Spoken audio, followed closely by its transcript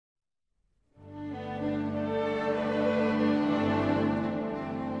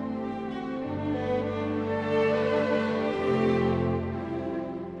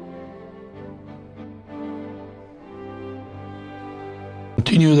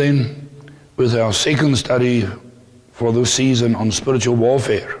continue then with our second study for this season on spiritual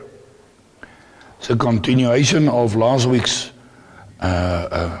warfare. It's a continuation of last week's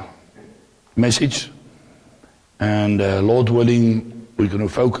message, and Lord willing, we're going to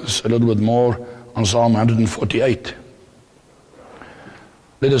focus a little bit more on Psalm 148.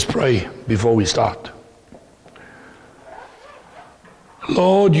 Let us pray before we start.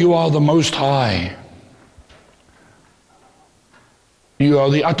 Lord, you are the Most High. You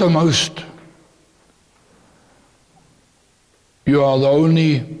are the uttermost. You are the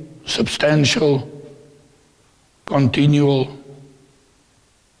only substantial, continual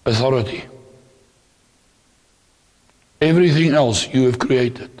authority. Everything else you have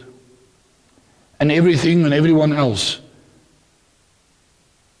created. And everything and everyone else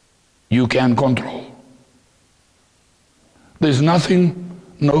you can control. There's nothing,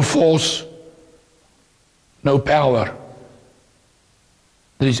 no force, no power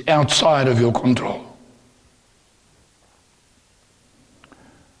that is outside of your control.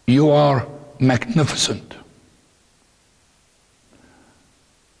 You are magnificent.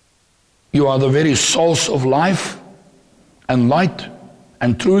 You are the very source of life and light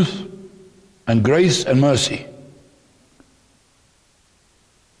and truth and grace and mercy.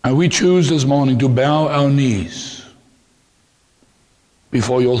 And we choose this morning to bow our knees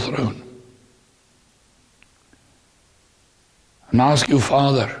before your throne and ask you,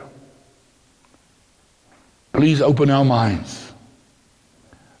 Father, please open our minds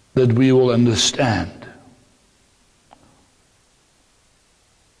that we will understand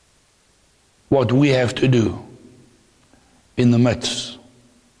what we have to do in the midst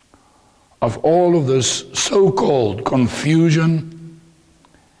of all of this so-called confusion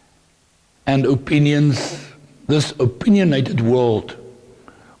and opinions, this opinionated world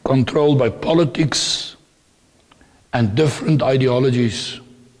controlled by politics and different ideologies,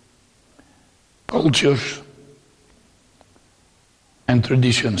 cultures, and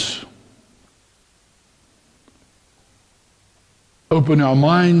traditions. Open our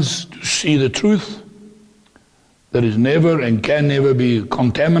minds to see the truth that is never and can never be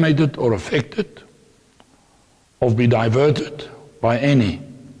contaminated or affected or be diverted by any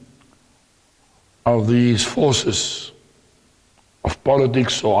of these forces of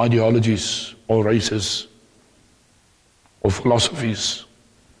politics or ideologies or races or philosophies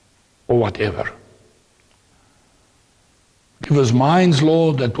or whatever. Give us minds,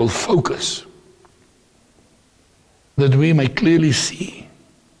 Lord, that will focus, that we may clearly see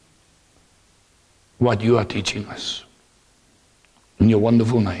what you are teaching us. In your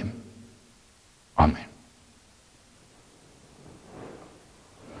wonderful name, amen.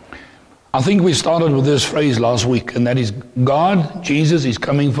 I think we started with this phrase last week, and that is, God, Jesus, is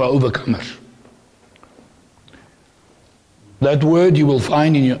coming for overcomers. That word you will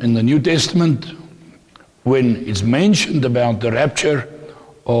find in the New Testament when it's mentioned about the rapture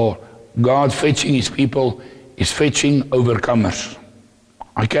or God fetching his people, is fetching overcomers.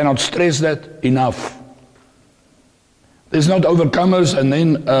 I cannot stress that enough. There's not overcomers and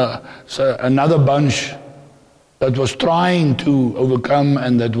then another bunch that was trying to overcome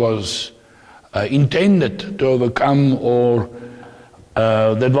and that was intended to overcome, or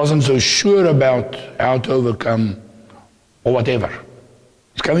that wasn't so sure about how to overcome, or whatever.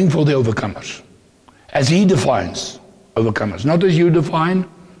 It's coming for the overcomers, as he defines overcomers, not as you define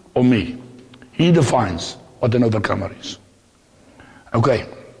or me. He defines what an overcomer is. Okay.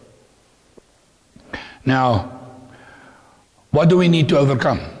 Now, what do we need to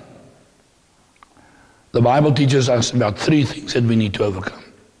overcome? The Bible teaches us about three things that we need to overcome: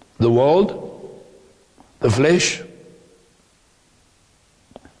 the world, the flesh,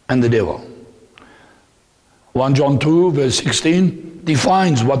 and the devil. 1 John 2 verse 16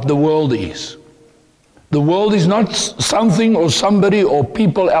 defines what the world is. The world is not something or somebody or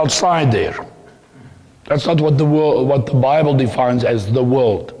people outside there. That's not what the Bible defines as the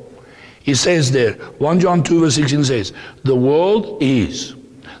world. He says there, 1 John 2 verse 16 says, the world is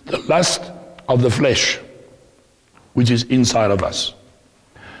the lust of the flesh, which is inside of us,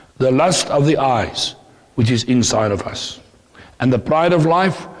 the lust of the eyes, which is inside of us, and the pride of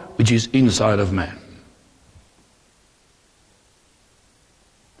life, which is inside of man.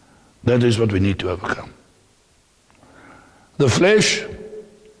 That is what we need to overcome. The flesh,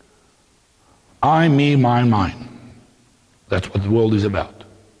 I, me, mine, mine. That's what the world is about.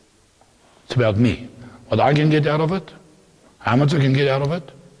 It's about me. What I can get out of it, how much I can get out of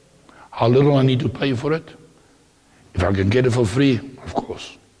it, how little I need to pay for it. If I can get it for free, of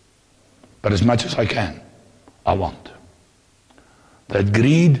course. But as much as I can, I want. That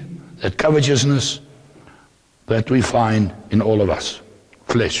greed, that covetousness that we find in all of us.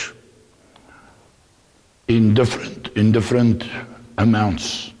 flesh in different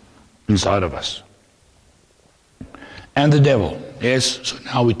amounts inside of us. And the devil. Yes, so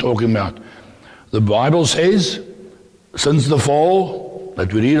now we're talking about, the Bible says, since the fall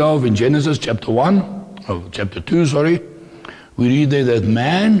that we read of in Genesis chapter 2, we read there that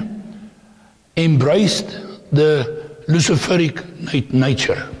man embraced the Luciferic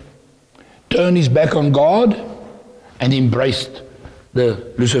nature, turned his back on God and embraced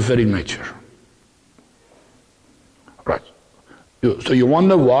the Luciferic nature. Right. So you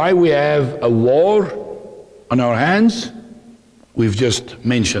wonder why we have a war on our hands? We've just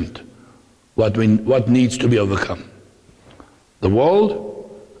mentioned what needs to be overcome. The world,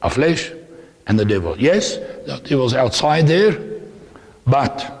 our flesh, and the devil. Yes, the devil's outside there,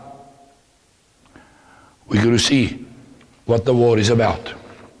 but we're going to see what the war is about.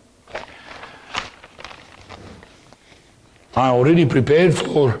 I already prepared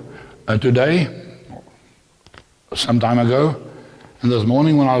for today, some time ago, and this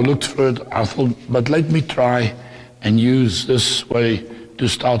morning when I looked through it, I thought, but let me try and use this way to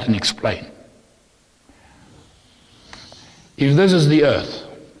start and explain. If this is the earth,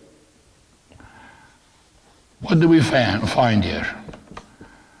 what do we find here?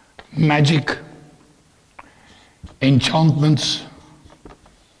 Magic, enchantments,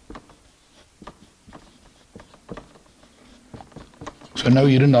 so nou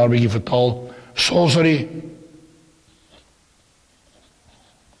hier en daar bietjie vertaal, sorcery,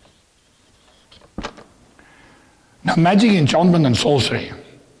 now magic, enchantment and sorcery.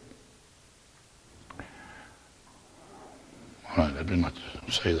 All right, let me not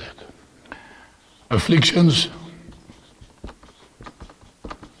say that. Afflictions,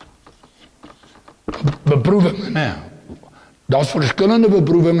 beproewinge, nee. Daar's verskillende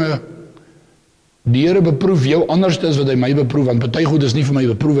beproewinge. Die Here beproef jou anders as wat hy my beproef, want party goed is nie vir my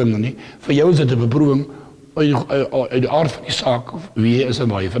beproewinge nie. Vir jou is dit 'n beproewing uit die aard van die saak, wie jy is en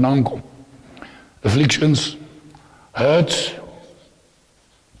waar jy vandaan kom. Afflictions, hurts,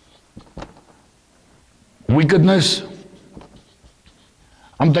 wickedness.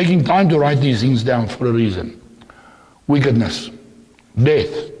 I'm taking time to write these things down for a reason. Wickedness,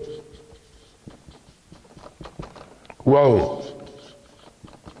 death, woe,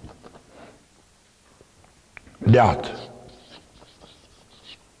 doubt.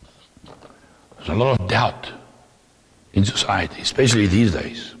 There's a lot of doubt in society, especially these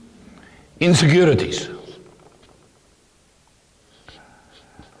days. Insecurities.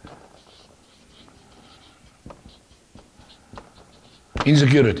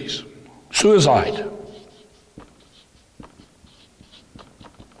 Insecurities. Suicide.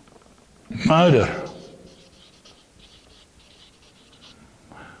 Murder.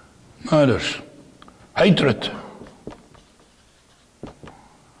 Murders. Hatred.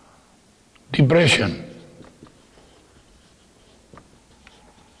 Depression.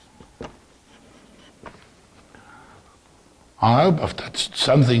 I hope if that's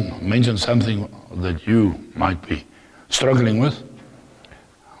something, mention something that you might be struggling with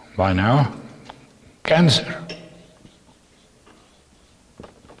by now. Cancer.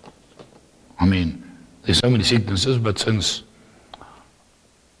 I mean, there's so many sicknesses, but since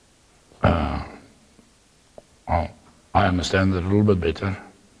I understand it a little bit better.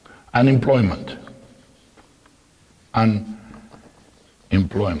 Unemployment.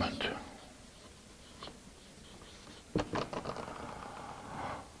 Unemployment.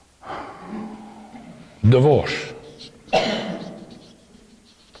 Divorce.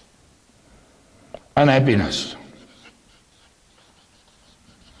 Unhappiness.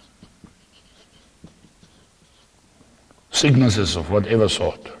 Sicknesses of whatever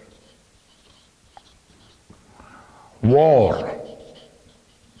sort. War.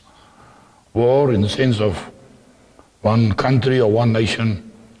 War in the sense of one country or one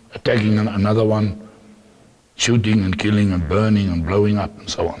nation attacking another one, shooting and killing and burning and blowing up and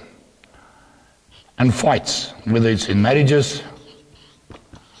so on. And fights, whether it's in marriages,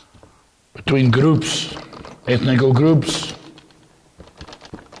 between groups, ethnical groups,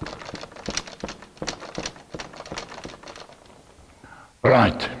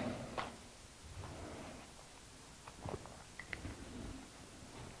 right.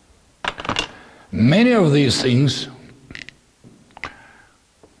 Many of these things,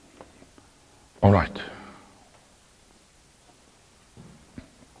 all right.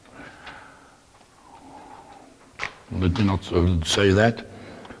 Let me not say that,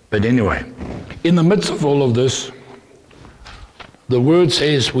 but anyway, in the midst of all of this, the word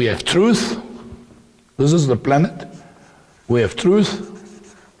says we have truth. This is the planet. We have truth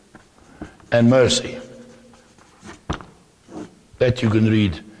and mercy. that you can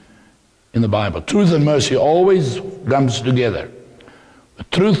read in the Bible. Truth and mercy always comes together. The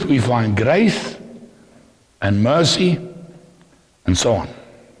truth, we find grace and mercy and so on.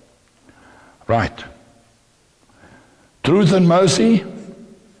 Right. Truth and mercy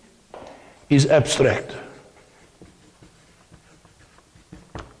is abstract.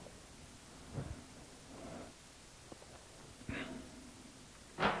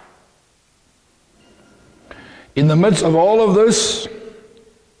 In the midst of all of this,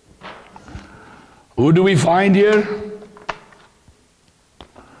 who do we find here?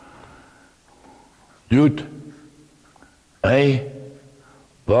 Yud, Hey,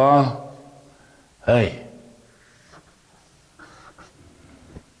 Va, Hey.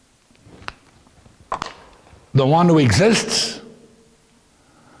 The one who exists,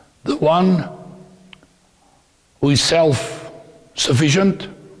 the one who is self-sufficient,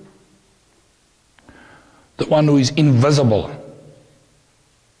 the one who is invisible.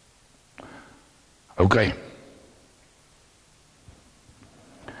 Okay.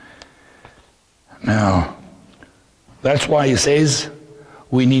 Now, that's why he says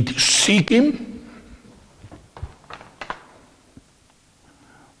we need to seek him. The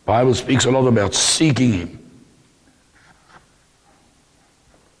Bible speaks a lot about seeking him.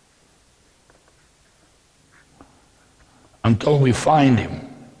 Until we find him.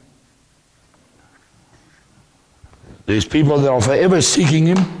 There's people that are forever seeking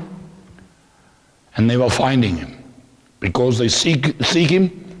him and never finding him because they seek him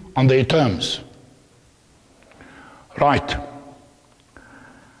on their terms. Right.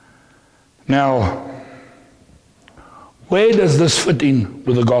 Now, where does this fit in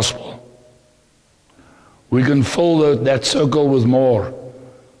with the gospel? We can fill that circle with more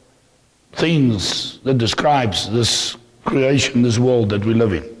things that describes this creation, this world that we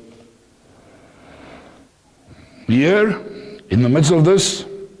live in. Here, in the midst of this,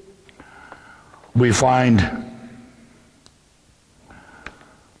 we find,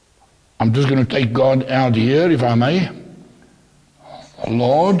 I'm just going to take God out here, if I may.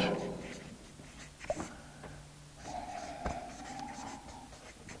 Lord,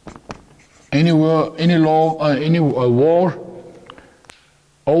 any war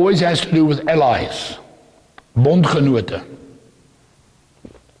always has to do with allies, bondgenoten.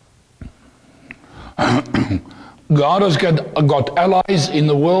 God has got allies in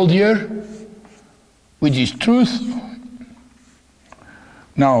the world here, which is truth.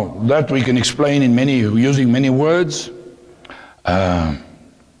 Now, that we can explain in using many words.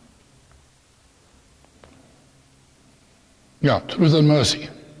 Truth and mercy.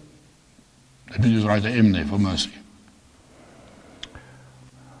 Let me just write the M there for mercy.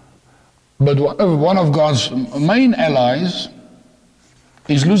 But one of God's main allies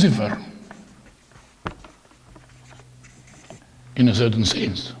is Lucifer, in a certain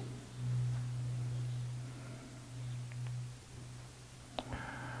sense.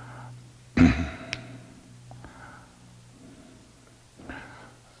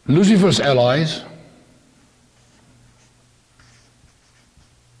 Lucifer's allies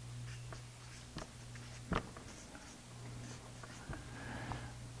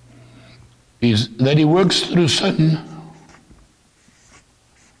is that he works through sin,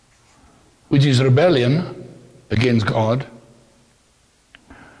 which is rebellion against God,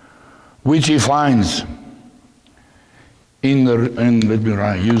 which he finds let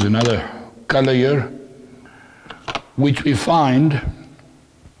me use another color here, which we find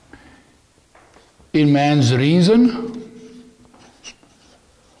in man's reason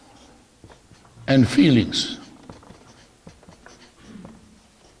and feelings.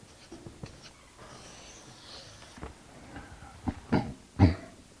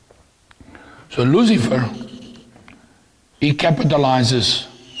 So Lucifer, he capitalizes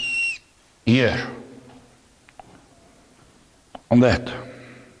here on that.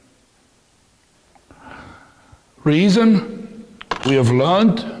 Reason, we have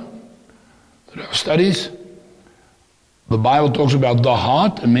learned through our studies, the Bible talks about the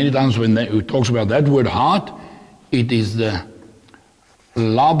heart, and many times when it talks about that word heart, it is the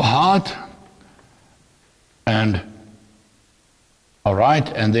lab heart, and all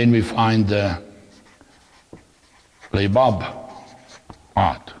right, and then we find the lebab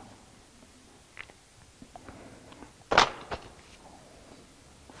heart.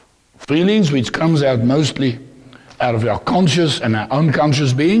 Feelings which comes out mostly out of our conscious and our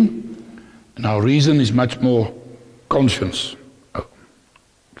unconscious being, and our reason is much more conscience. Oh,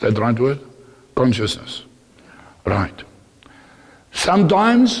 is that the right word? Consciousness. Right.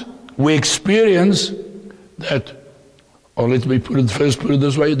 Sometimes we experience that, or let me put it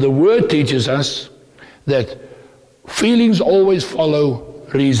this way, the word teaches us that feelings always follow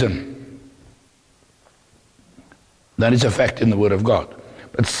reason. That is a fact in the Word of God.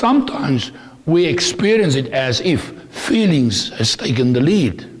 But sometimes we experience it as if feelings has taken the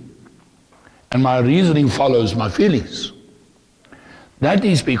lead, and my reasoning follows my feelings. That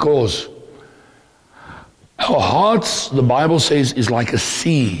is because our hearts, the Bible says, is like a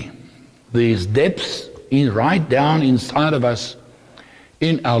sea. There's depths right down inside of us,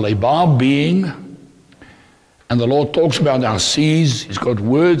 in our labor being, and the Lord talks about our seas. He's got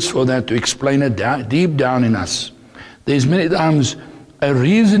words for that to explain it deep down in us. There's many times a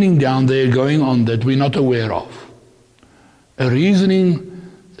reasoning down there going on that we're not aware of. A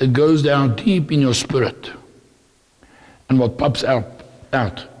reasoning that goes down deep in your spirit. And what pops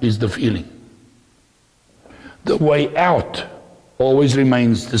out is the feeling. The way out always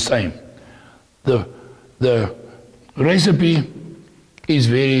remains the same. The recipe is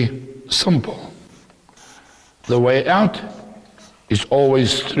very simple. The way out is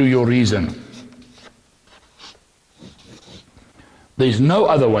always through your reason. There's no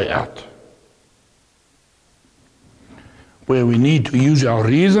other way out. Where we need to use our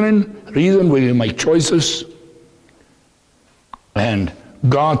reason where we make choices, and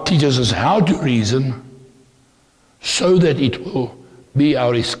God teaches us how to reason so that it will be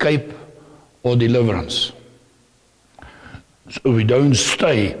our escape or deliverance. So we don't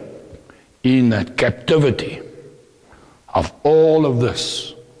stay in that captivity of all of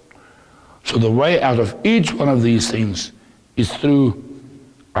this. So the way out of each one of these things is through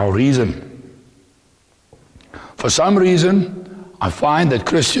our reason. For some reason, I find that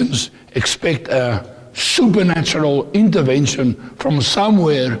Christians expect a supernatural intervention from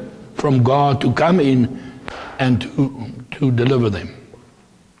somewhere, from God, to come in and to deliver them.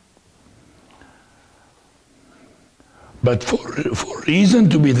 But for reason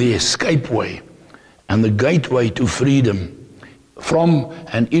to be the escape way and the gateway to freedom from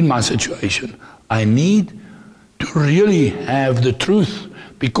and in my situation, I need to really have the truth,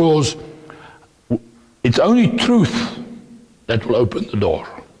 because it's only truth that will open the door.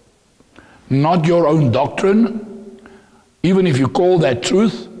 Not your own doctrine, even if you call that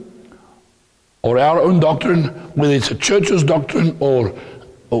truth, or our own doctrine, whether it's a church's doctrine or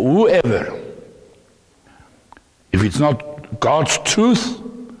whoever. If it's not God's truth,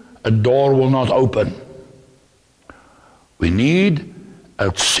 a door will not open. We need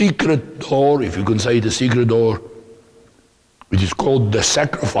a secret door, if you can say the secret door, which is called the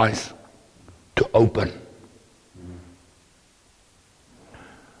sacrifice, to open.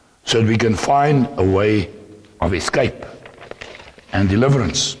 So that we can find a way of escape and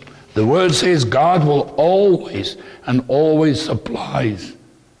deliverance. The word says God will always and always supplies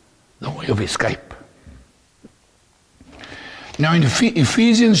the way of escape. Now in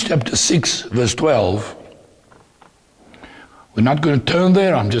Ephesians chapter 6, verse 12, we're not going to turn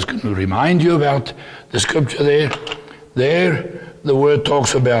there, I'm just going to remind you about the scripture there. There, the word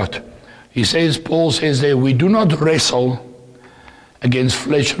talks about, Paul says there, we do not wrestle against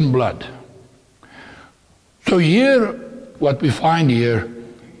flesh and blood. So here, what we find here,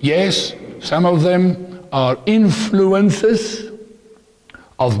 yes, some of them are influences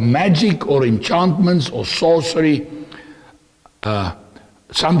of magic or enchantments or sorcery,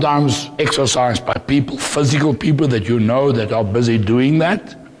 sometimes exercised by people, physical people that you know that are busy doing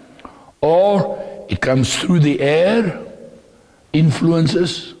that, or it comes through the air,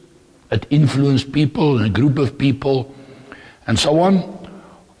 influences that influence people and a group of people and so on,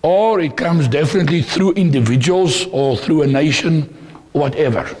 or it comes definitely through individuals or through a nation,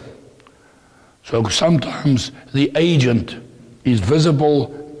 whatever. So sometimes the agent is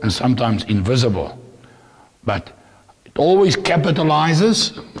visible and sometimes invisible, but it always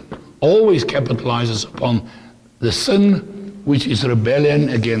capitalizes upon the sin, which is rebellion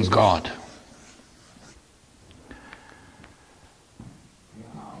against God.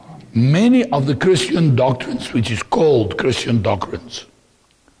 Many of the Christian doctrines, which is called Christian doctrines,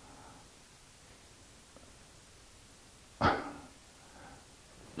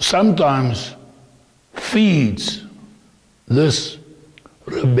 sometimes feeds this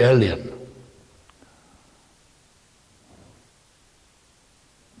rebellion,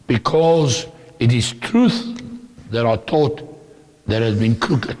 because it is truth that are taught that has been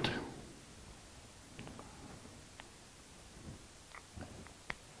crooked.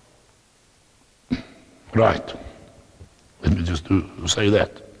 Right. Let me just say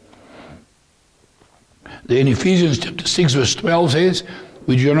that. Then Ephesians chapter 6 verse 12 says,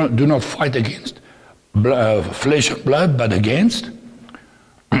 we do not fight against flesh and blood, but against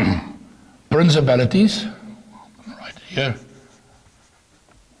principalities. Right here.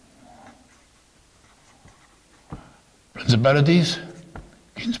 principalities,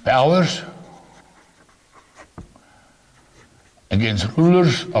 against powers, against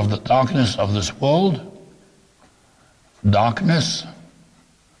rulers of the darkness of this world, darkness,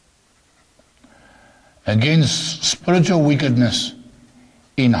 against spiritual wickedness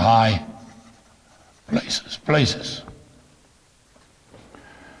in high places.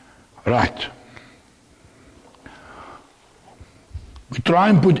 Right. We try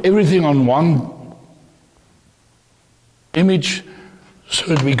and put everything on one image so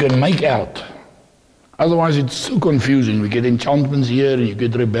that we can make out. Otherwise it's so confusing. We get enchantments here and you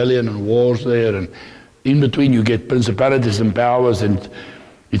get rebellion and wars there, and in between you get principalities and powers, and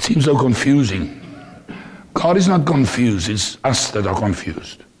it seems so confusing. God is not confused, it's us that are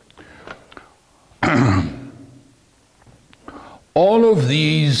confused. All of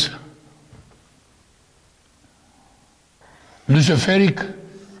these Luciferic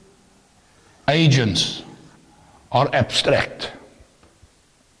agents are abstract.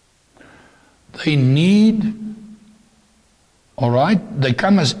 They need, all right, they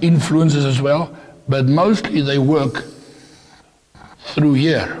come as influences as well, but mostly they work through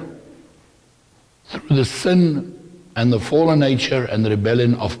here, through the sin and the fallen nature and the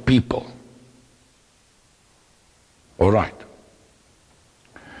rebellion of people. All right.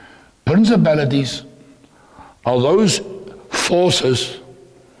 Principalities are those forces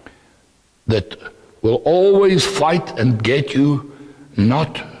that will always fight and get you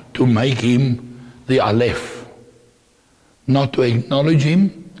not to make him the Aleph, not to acknowledge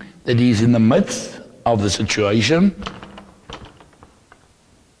him, that he is in the midst of the situation,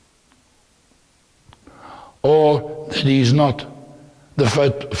 or that he is not the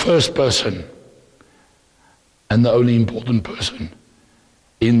first person and the only important person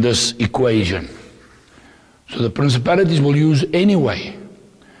in this equation. So the principalities will use any way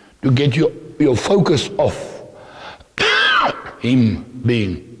to get your focus off him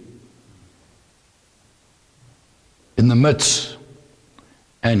being in the midst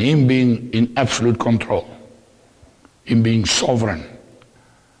and him being in absolute control, him being sovereign.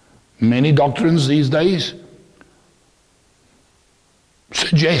 Many doctrines these days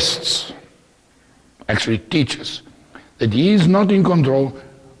suggests, actually teaches, that he is not in control.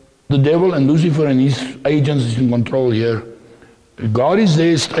 The devil and Lucifer and his agents is in control here. God is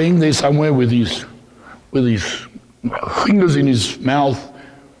there, staying there somewhere with his fingers in his mouth.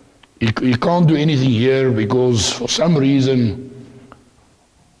 He can't do anything here because for some reason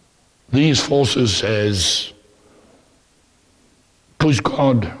these forces has pushed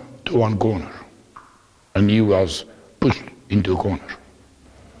God to one corner, and he was pushed into a corner.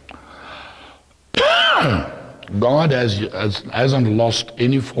 God hasn't lost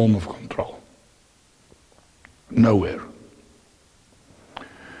any form of control. Nowhere.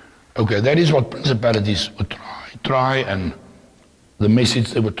 Okay, that is what principalities would try, and the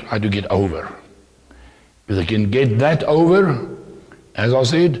message they would try to get over. If they can get that over, as I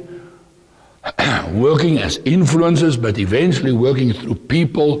said, working as influences, but eventually working through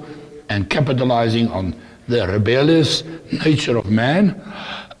people and capitalizing on the rebellious nature of man,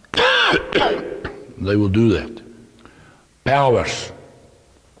 they will do that. Powers.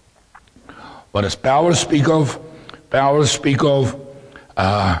 What does power speak of? Powers speak of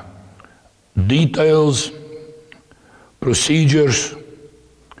details, procedures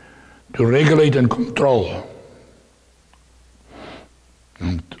to regulate and control.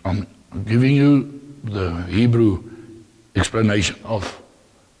 And I'm giving you the Hebrew explanation of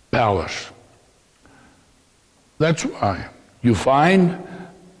powers. That's why you find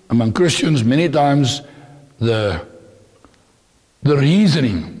among Christians many times the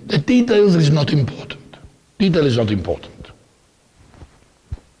reasoning, the details is not important. Detail is not important.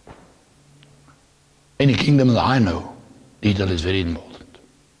 Any kingdom that I know, detail is very important.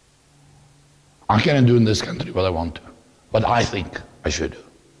 I cannot do in this country what I want to, what I think I should do.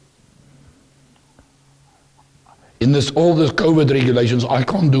 In all this COVID regulations, I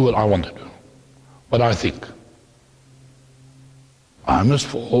can't do what I want to do, what I think. I must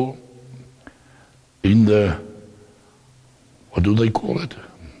fall in the, what do they call it?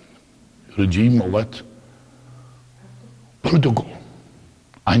 Regime or what? Protocol.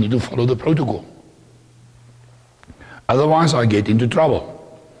 I need to follow the protocol. Otherwise I get into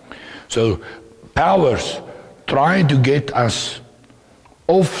trouble. So powers try to get us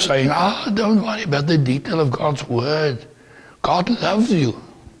off saying, don't worry about the detail of God's word. God loves you.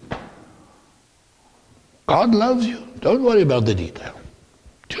 God loves you. Don't worry about the detail.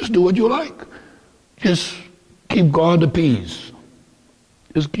 Just do what you like. Just keep God at peace.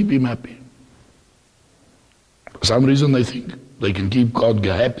 Just keep him happy. For some reason they think they can keep God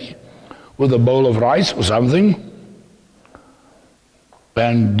happy with a bowl of rice or something.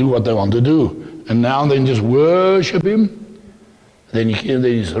 and do what they want to do. And now then just worship him. Then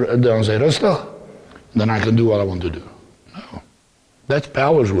dan say rustig. Then I can do what I want to do. No. That's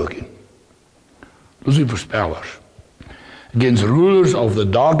powers working. Lucifer's powers. Against rulers of the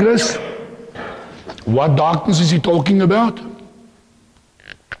darkness. What darkness is he talking about?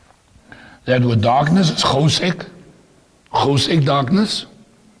 That word darkness is Chosek. Chosek darkness.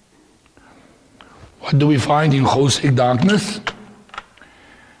 What do we find in Chosek darkness?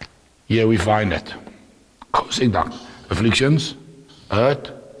 Here we find it. Chosek darkness. Afflictions,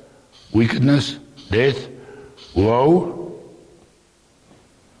 hurt, wickedness, death, woe.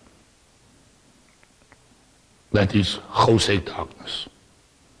 That is Chosek darkness.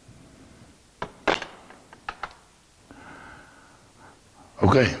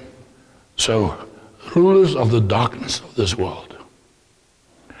 Okay, so rulers of the darkness of this world.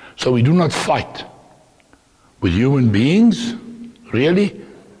 So we do not fight with human beings, really,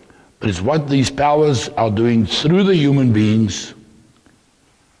 but it's what these powers are doing through the human beings.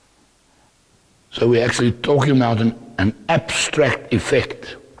 So we're actually talking about an abstract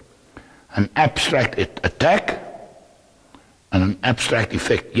effect, an abstract attack, and an abstract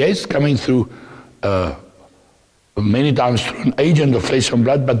effect. Yes, coming through many times through an agent of flesh and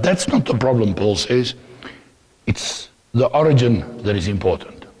blood, but that's not the problem, Paul says. It's the origin that is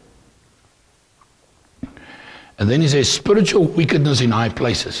important. And then he says, spiritual wickedness in high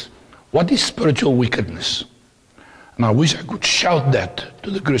places. What is spiritual wickedness? And I wish I could shout that to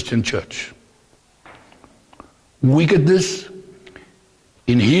the Christian church. Wickedness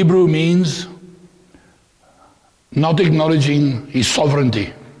in Hebrew means not acknowledging his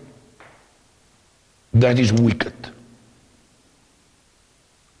sovereignty. That is wicked.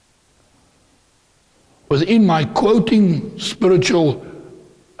 Within my quoting spiritual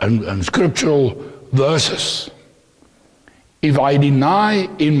and scriptural verses, if I deny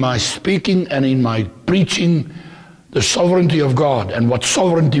in my speaking and in my preaching the sovereignty of God and what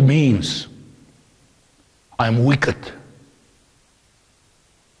sovereignty means, I am wicked.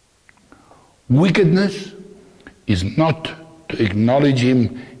 Wickedness is not to acknowledge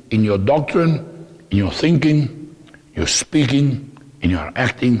him in your doctrine, in your thinking, your speaking, in your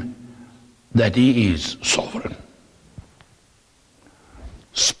acting, that he is sovereign.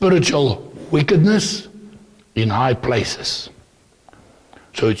 Spiritual wickedness in high places.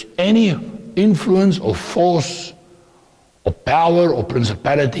 So it's any influence or force or power or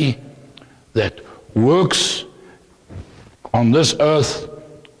principality that works on this earth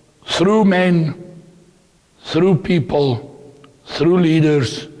through men, through people, through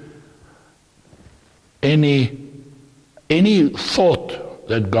leaders, any thought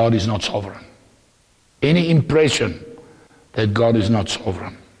that God is not sovereign, any impression that God is not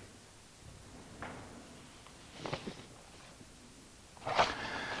sovereign.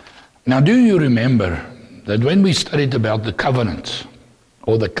 Now, do you remember that when we studied about the covenants,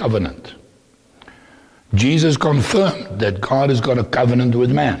 or the covenant, Jesus confirmed that God has got a covenant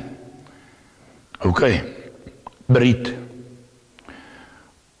with man. Okay, Brit.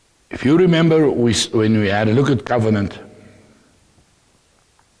 If you remember when we had a look at covenant,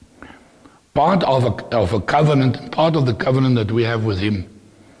 part of a covenant, part of the covenant that we have with him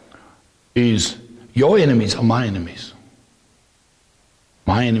is your enemies are my enemies.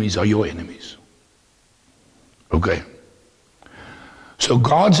 My enemies are your enemies. Okay. So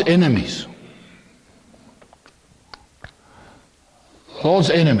God's enemies, God's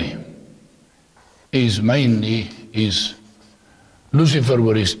enemy is mainly Lucifer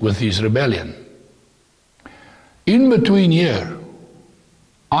with his rebellion. In between here,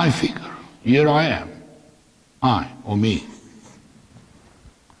 I figure, here I am, I or me.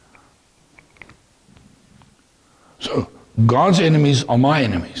 So God's enemies are my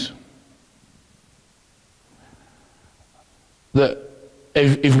enemies.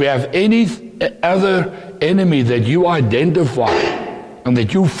 If we have any other enemy that you identify and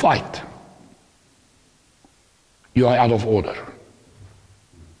that you fight, you are out of order.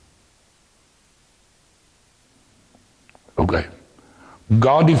 Okay.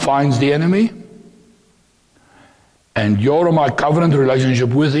 God defines the enemy, and your my covenant relationship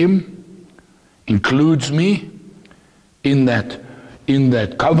with him includes me in that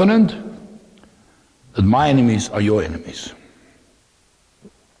covenant, that my enemies are your enemies.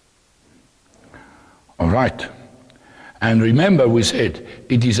 All right. And remember, we said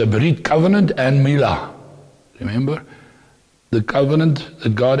it is a Brit covenant and Milah. Remember? The covenant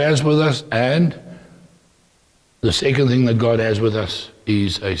that God has with us, and the second thing that God has with us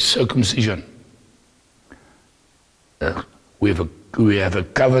is a circumcision. We have a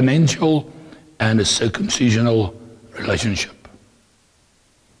covenantal and a circumcisional relationship.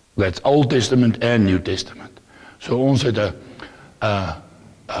 That's Old Testament and New Testament. So ons het 'n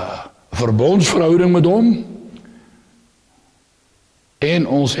verbondsverhouding met hom en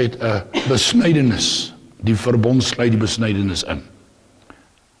ons het 'n besnydenis. Die verbond sluit die besnydenis in.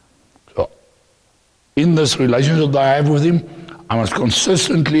 So, in this relationship that I have with him, I must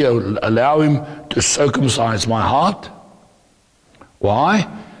consistently allow him to circumcise my heart. Why?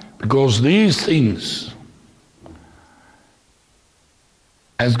 Because these things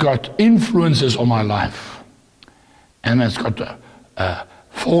has got influences on my life, and it's got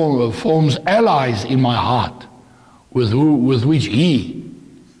forms allies in my heart with which he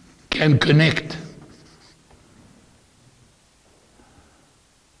can connect.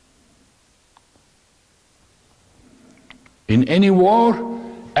 In any war,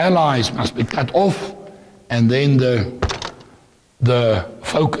 allies must be cut off, and then the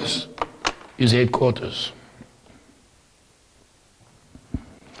focus is headquarters.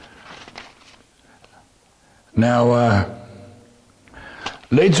 Now,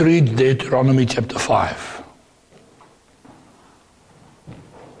 let's read Deuteronomy chapter 5.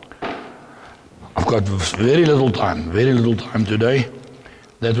 I've got very little time today.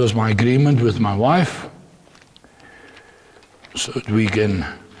 That was my agreement with my wife, so that we can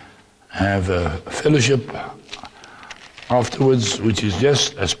have a fellowship afterwards, which is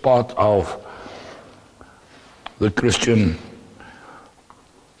just as part of the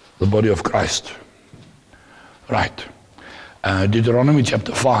body of Christ. Right. Deuteronomy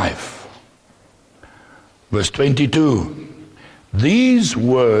chapter 5, verse 22. These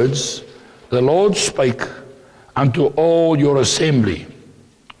words the Lord spake unto all your assembly.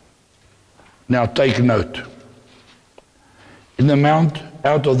 Now take note. In the mount,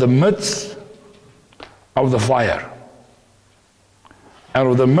 out of the midst of the fire, out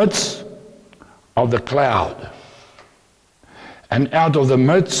of the midst of the cloud, and out of the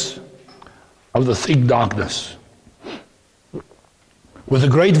midst of the thick darkness, with a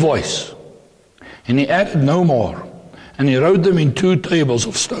great voice. And he added no more, and he wrote them in 2 tables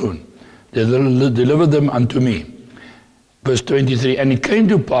of stone. They delivered them unto me. Verse 23, and it came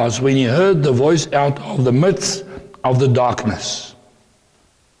to pass when he heard the voice out of the midst of the darkness,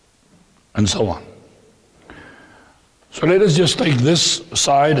 and so on. So let us just take this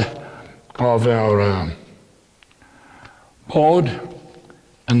side of our board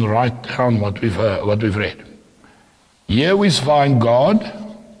and write down what we've read. Here we find God,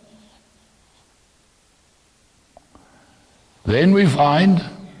 then we find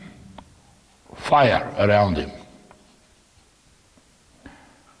fire around him.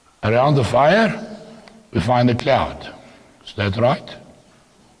 Around the fire, we find a cloud. Is that right?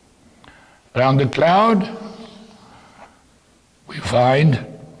 Around the cloud, we find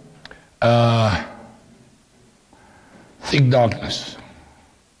thick darkness.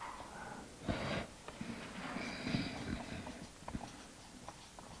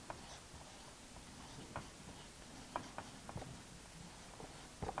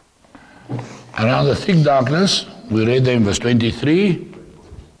 Around the thick darkness, we read there in verse 23.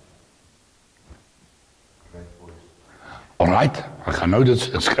 All right, ek gaan nou dit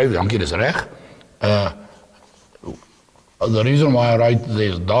skryf, dankie, dis reg. The reason why I write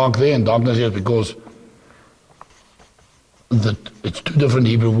there's dark there and darkness here is because it's 2 different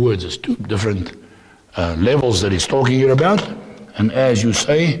Hebrew words, it's 2 different levels that he's talking here about. And as you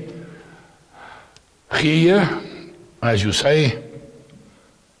say, here, as you say,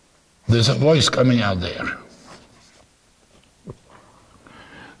 there's a voice coming out there.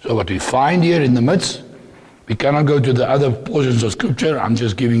 So what we find here in the midst, we cannot go to the other portions of scripture, I'm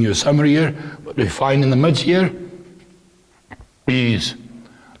just giving you a summary here. What we find in the midst here is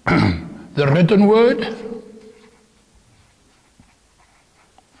the written word,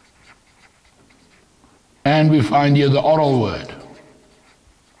 and we find here the oral word.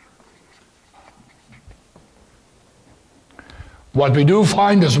 What we do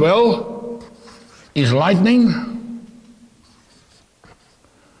find as well is lightning,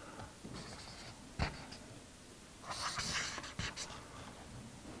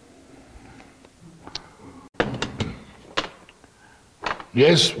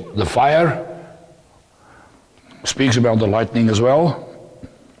 yes, the fire speaks about the lightning as well.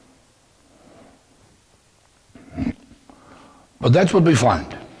 But that's what we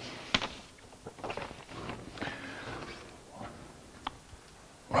find.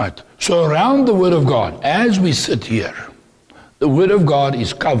 Right. So around the Word of God, as we sit here, the Word of God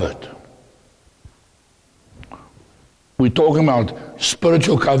is covered. We're talking about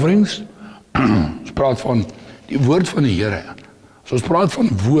spiritual coverings. Ons praat van die woord van die Here. So ons praat van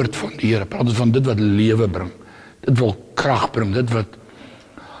woord van die Here, praat ons van dit wat lewe bring, dit wil krag bring, dit wat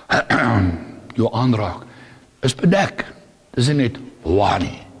jou aanraak, is bedek. Dis nie net waar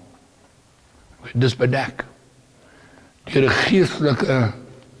nie. Dis bedek. Deur 'n geestelike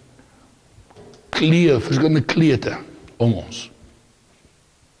verskillende klete om ons.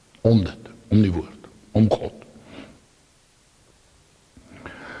 Om dit, om die woord, om God.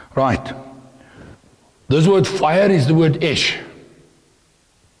 Right. This word fire is the word ish.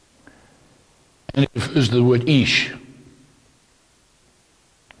 And it refers to the word ish.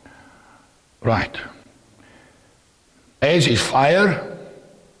 Right. Ash is fire.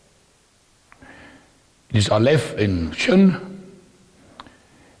 It is aleph in shin.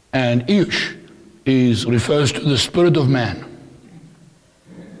 And ish refers to the spirit of man.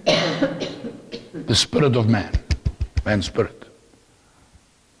 The spirit of man. Man's spirit.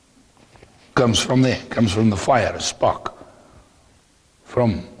 Comes from there. Comes from the fire, a spark.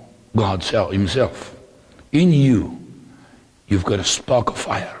 From God himself. In you, you've got a spark of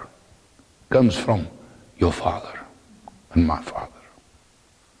fire. Comes from your Father and my Father.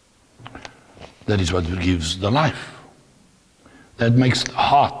 That is what gives the life. That makes the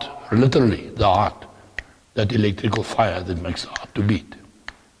heart, literally the heart, that electrical fire that makes the heart to beat.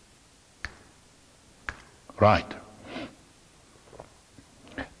 Right.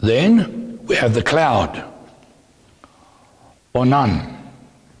 Then we have the cloud, or none.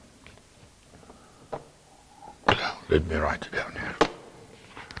 Let me write it down here.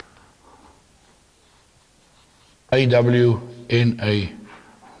 A-W-N-A.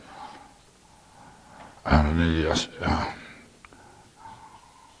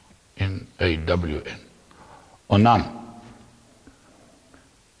 N-A-W-N. Or none.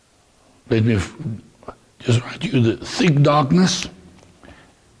 Let me just write you the thick darkness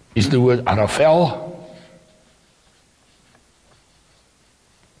is the word arafel.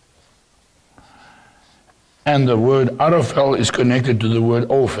 And the word arafel is connected to the word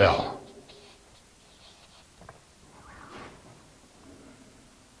ophel.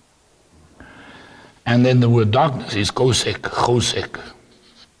 And then the word darkness is Chosek.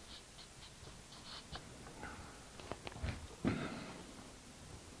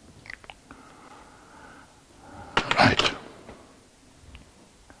 Right.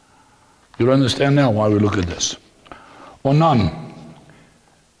 You understand now why we look at this. Onan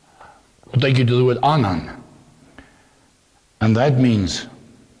will take you to the word Anan. And that means,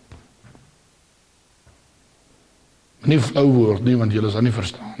 nie flou woord nie, want julle sal nie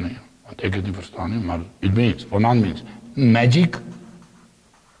verstaan nie. Want ek het nie verstaan nie, maar it means, Onan means magic.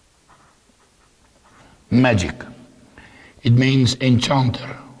 Magic. It means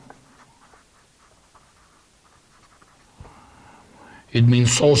enchanter. It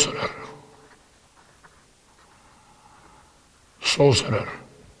means sorcerer. Sorcerer.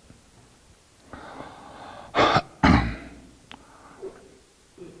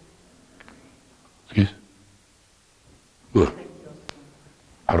 Excuse? Good.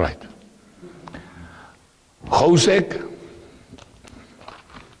 All right. Chosek,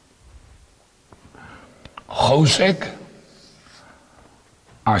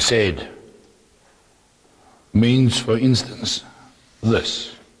 I said, means, for instance,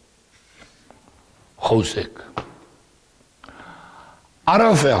 this. Chosek.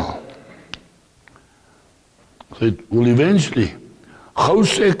 Arafel. So it will eventually,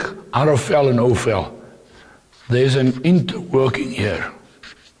 Chosek, Arafel, and Ophel. There's an interworking here.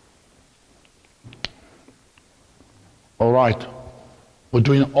 All right,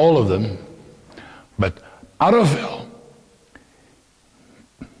 between all of them, but Arafel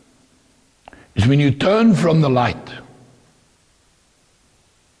is when you turn from the light.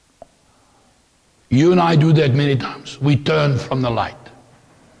 You and I do that many times. We turn from the light.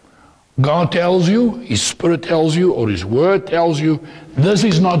 God tells you, His Spirit tells you, or His Word tells you, this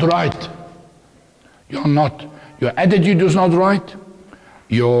is not right. You're not. Your attitude is not right.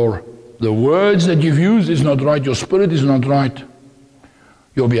 The words that you've used is not right. Your spirit is not right.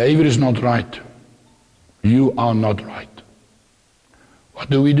 Your behavior is not right. You are not right.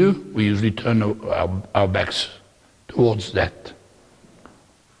 What do? We usually turn our backs towards that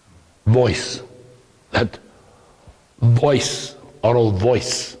voice. That voice, oral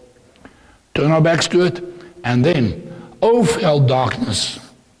voice. Turn our backs to it, and then Ophel darkness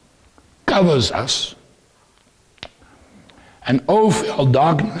covers us. And Ophel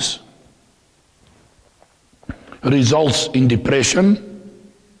darkness results in depression,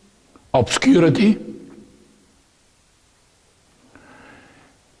 obscurity.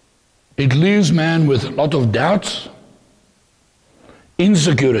 It leaves man with a lot of doubts,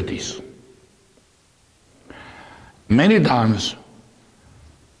 insecurities. Many times,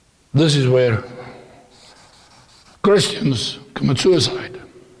 this is where Christians commit suicide.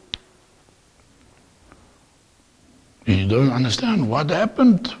 don't understand what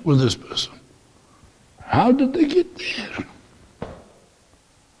happened with this person. How did they get there?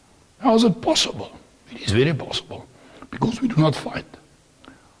 How is it possible? It is very possible, because we do not fight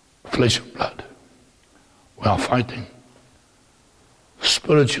flesh and blood. We are fighting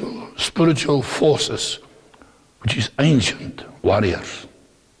spiritual forces, which is ancient warriors,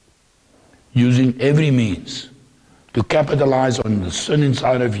 using every means to capitalize on the sin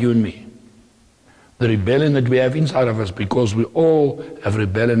inside of you and me. The rebellion that we have inside of us, because we all have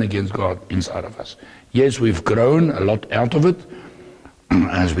rebellion against God inside of us. Yes, we've grown a lot out of it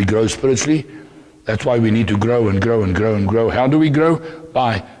as we grow spiritually. That's why we need to grow and grow and grow and grow. How do we grow?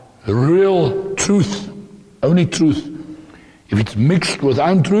 By real truth, only truth. If it's mixed with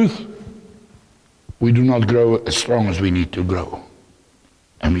untruth, we do not grow as strong as we need to grow.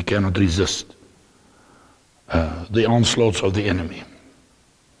 And we cannot resist the onslaughts of the enemy.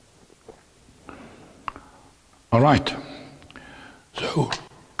 All right.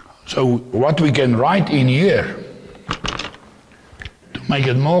 So what we can write in here to make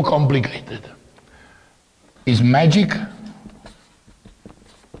it more complicated is magic.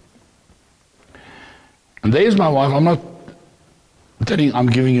 And there's my wife. I'm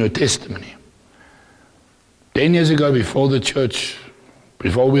giving you a testimony. 10 years ago, before the church,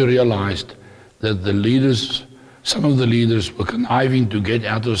 before we realized that the leaders, some of the leaders were conniving to get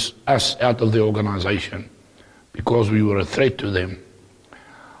us out of the organization because we were a threat to them.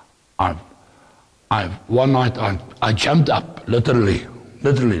 One night I jumped up, literally.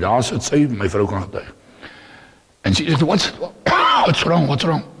 Daar sit sy, my vrou kan getuig. And she said, what's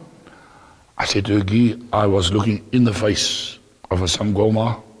wrong? I said to her, Guy, I was looking in the face of a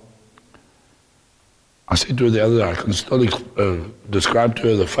Sangoma. I said to her the other day, I can still describe to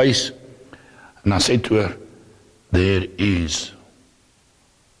her the face, and I said to her, there is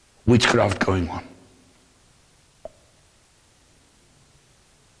witchcraft going on.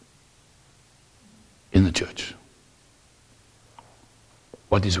 In the church.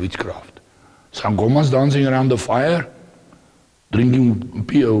 What is witchcraft? Sangomas dancing around the fire, drinking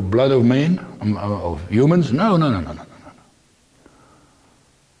blood of men, of humans? No.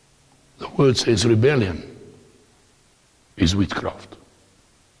 The word says rebellion is witchcraft.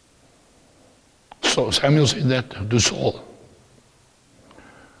 So Samuel said that to Saul.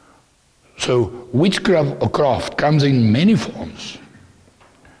 So witchcraft comes in many forms.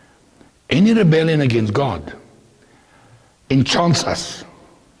 Any rebellion against God enchants us.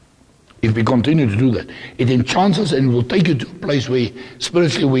 If we continue to do that, it enchants us and will take you to a place where,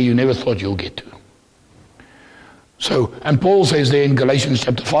 spiritually, where you never thought you'll get to. So, and Paul says there in Galatians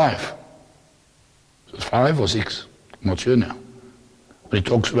chapter 5, 5 or 6, I'm not sure now, but he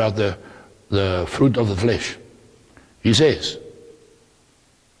talks about the fruit of the flesh. He says,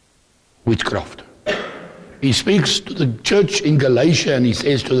 witchcraft. He speaks to the church in Galatia and he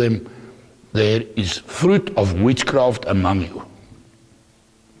says to them, there is fruit of witchcraft among you.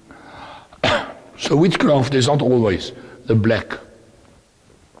 So witchcraft is not always the black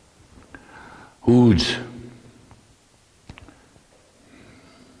hoods.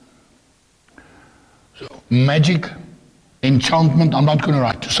 So magic, enchantment, I'm not going to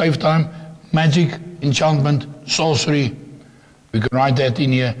write to save time. Magic, enchantment, sorcery, we can write that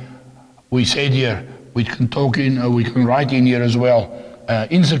in here. We said here, we can write in here as well.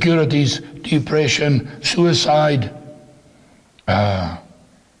 Insecurities, depression, suicide,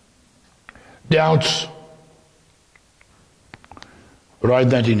 doubts. Write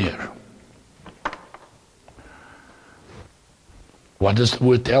that in here. What does the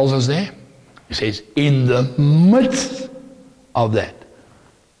word tells us there? It says, in the midst of that,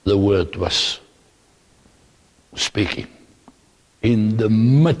 the word was speaking. In the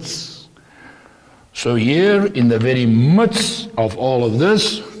midst. So here, in the very midst of all of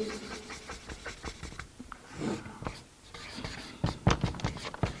this,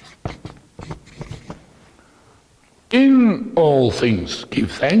 in all things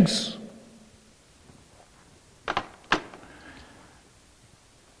give thanks,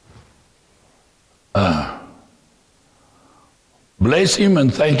 bless him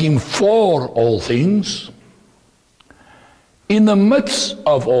and thank him for all things. In the midst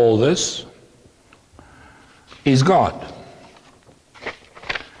of all this is God.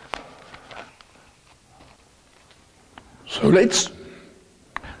 So let's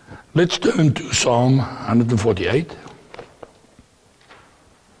turn to Psalm 148.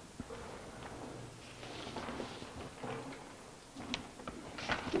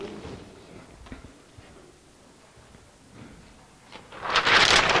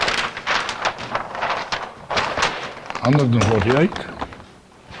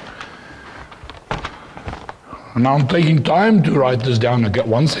 Now I'm taking time to write this down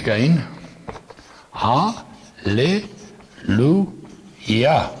once again. Hallelujah.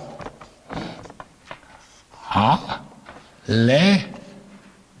 Hallelujah.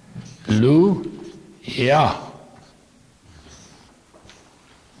 Yeah.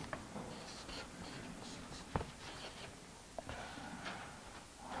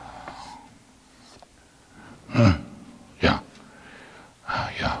 Yeah.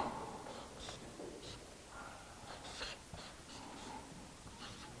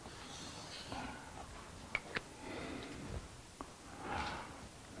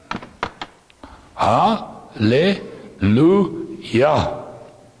 Hallelujah.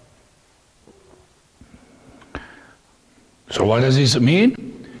 So what does this mean?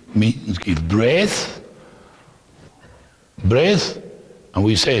 It means give breath, and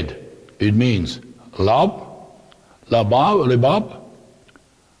we said it means lab, libab,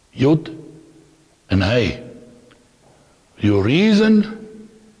 yud, and hey. Your reason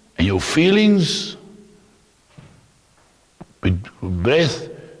and your feelings, with breath,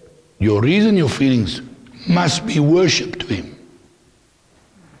 your reason, your feelings must be worship to Him.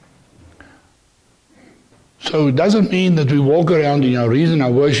 So it doesn't mean that we walk around in our reason, our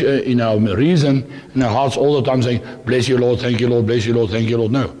worship, in our reason, in our hearts all the time saying, bless you, Lord, thank you, Lord, bless you, Lord, thank you,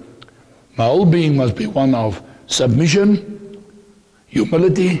 Lord. No. My whole being must be one of submission,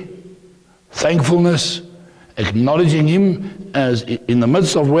 humility, thankfulness, acknowledging Him as in the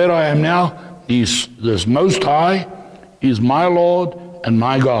midst of where I am now, this Most High is my Lord and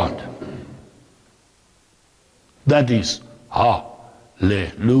my God. That is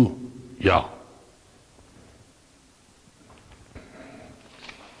hallelujah.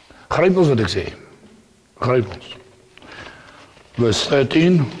 Gryp ons wat ek sê. Gryp ons. Verse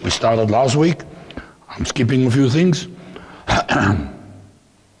 13, we started last week. I'm skipping a few things.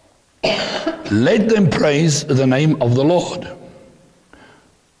 Let them praise the name of the Lord.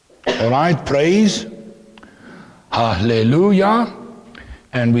 All right, praise. Hallelujah.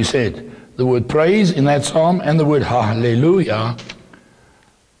 And we said the word praise in that psalm and the word hallelujah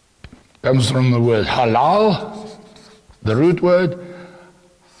comes from the word halal, the root word.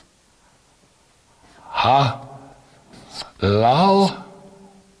 Halal.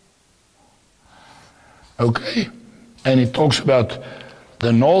 Okay. And it talks about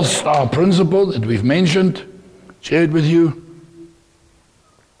the North Star principle that we've mentioned, shared with you.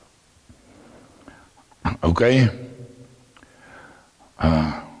 Okay.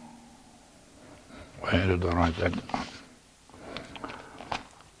 Where did I write that down?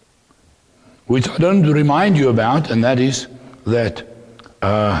 Which I don't remind you about, and that is that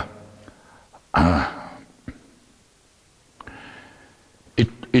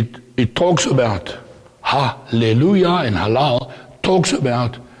it talks about hallelujah, and halal talks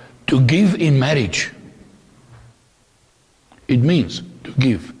about to give in marriage. It means to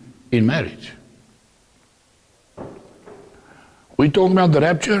give in marriage. We talk about the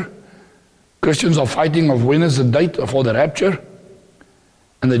rapture. Christians are fighting of when is the date for the rapture,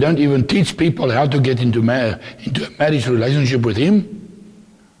 and they don't even teach people how to get into a marriage relationship with Him.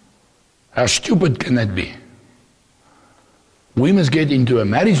 How stupid can that be? We must get into a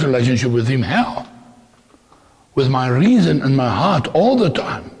marriage relationship with Him. How? With my reason and my heart all the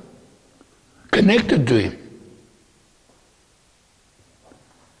time, connected to Him.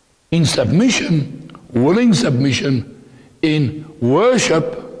 In submission, willing submission, in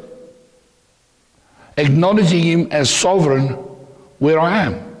worship, acknowledging Him as sovereign where I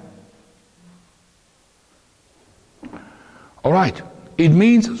am. All right. It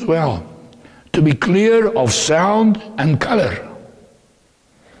means as well to be clear of sound and color.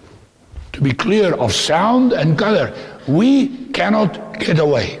 To be clear of sound and color. We cannot get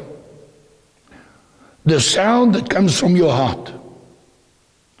away. The sound that comes from your heart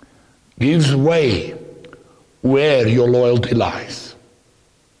gives way where your loyalty lies.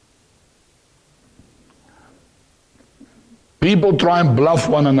 People try and bluff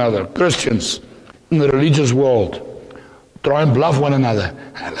one another. Christians in the religious world try and bluff one another.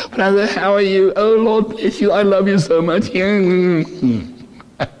 Hello, brother, how are you? Oh, Lord bless you, I love you so much.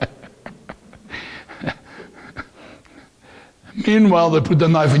 Meanwhile, they put the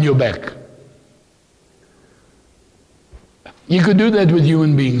knife in your back. You could do that with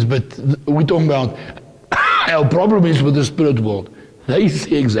human beings, but we're talking about our problem is with the spirit world. They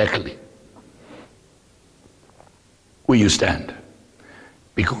see exactly where you stand.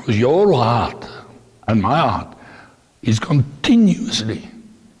 Because your heart and my heart is continuously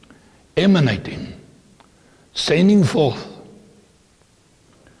emanating, sending forth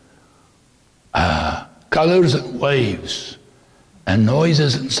colors and waves and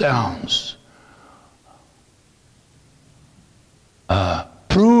noises and sounds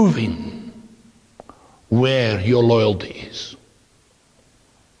proving where your loyalty is.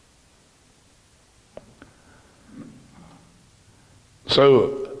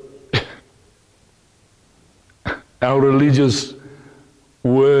 So, our religious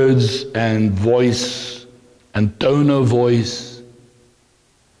words and voice and tone of voice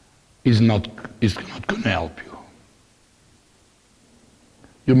is not going to help you.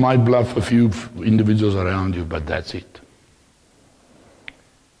 You might bluff a few individuals around you, but that's it.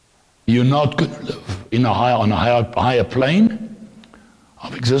 You're not going to live on a higher plane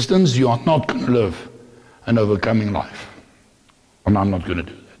of existence. You are not going to live an overcoming life. And I'm not going to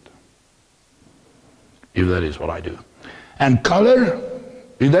do that, if that is what I do. And color,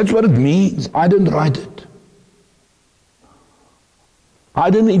 if that's what it means, I didn't write it. I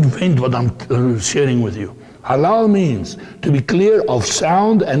didn't invent what I'm sharing with you. Halal means to be clear of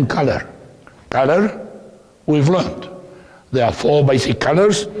sound and color. Color, we've learned. There are 4 basic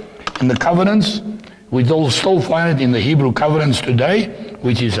colors in the covenants. We still find it in the Hebrew covenants today,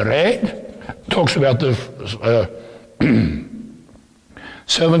 which is red. Talks about the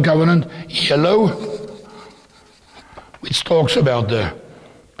servant covenant. Yellow, which talks about the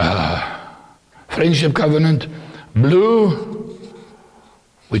friendship covenant. Blue,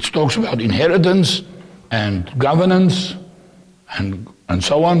 which talks about inheritance and governance and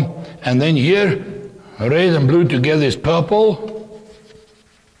so on. And then here, red and blue together is purple.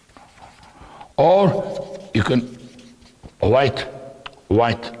 Or you can white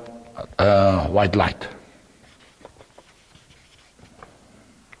light.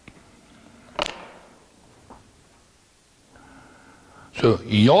 So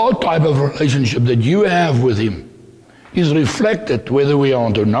your type of relationship that you have with him is reflected, whether we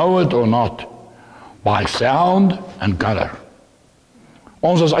want to know it or not, by sound and color.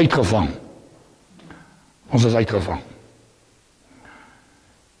 Ons is uitgevang. Ons is uitgevang.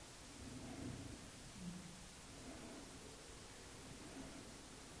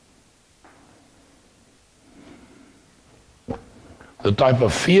 The type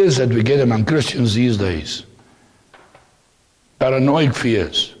of fears that we get among Christians these days, paranoid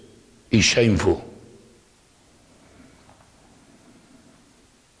fears, is shameful.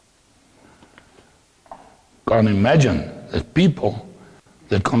 Can't imagine that people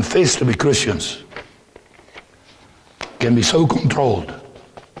that confess to be Christians can be so controlled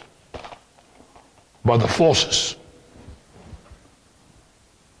by the forces,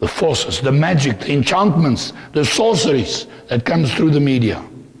 the magic, the enchantments, the sorceries that comes through the media.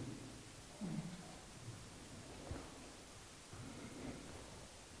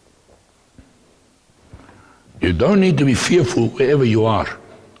 You don't need to be fearful wherever you are.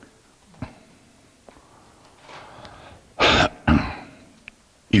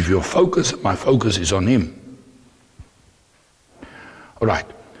 If your focus, my focus is on him. All right,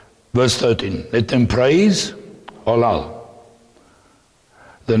 verse 13. Let them praise, Halal,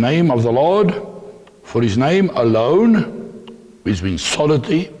 the name of the Lord, for his name alone, which means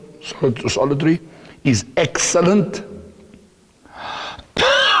solitary, is excellent.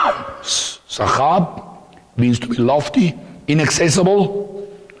 Sahab means to be lofty, inaccessible.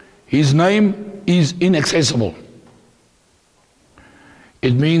 His name is inaccessible.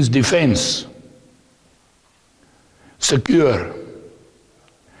 It means defense, secure,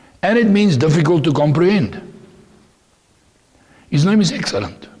 and it means difficult to comprehend. His name is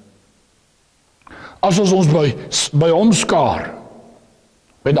excellent. As ons by hom skaar,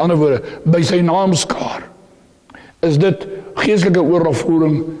 met ander woorde, by sy naam skaar, is dit geestelike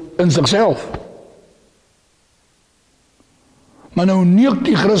oorlogvoering in sigself. Maar nou neuk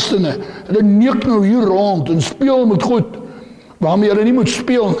die Christene, hulle neuk nou hier rond en speel met goed, waarmee hulle nie moet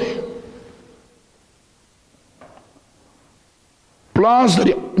speel nie. Plaas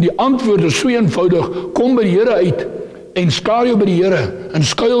dat die antwoord is so eenvoudig, kom by die Here uit en skaar jou by die Here en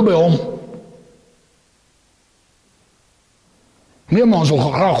skuil by hom. Nee, maar ons wil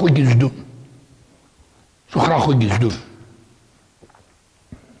graag goedjies doen. So graag goedjies doen.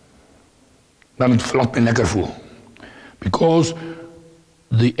 Dan het laat my lekker voel. Because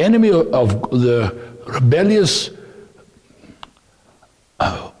the enemy of the rebellious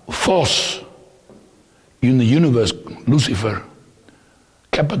force in the universe, Lucifer,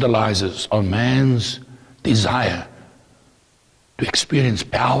 capitalizes on man's desire to experience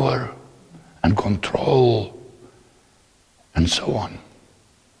power and control and so on.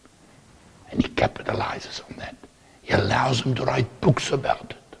 And he capitalizes on that. He allows him to write books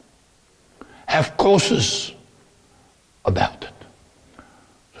about it, have courses about it,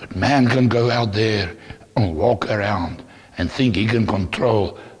 so that man can go out there and walk around and think he can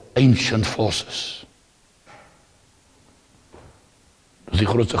control ancient forces. die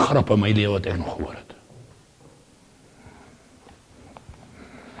grootste grap in my lewe wat ek nog gehoor het.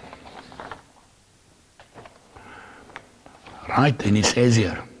 Right, and he says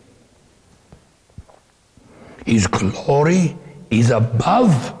here, His glory is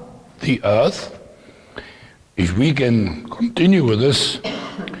above the earth. If we can continue with this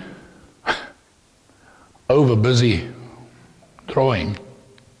over busy drawing,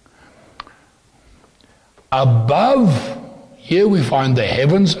 above, here we find the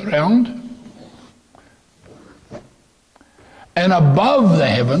heavens around, and above the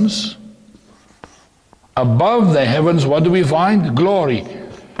heavens, what do we find? Glory.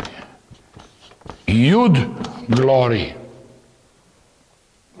 Yud, glory.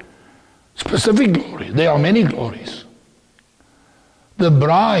 Specific glory. There are many glories. The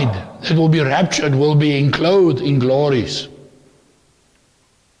bride that will be raptured will be enclosed in glories.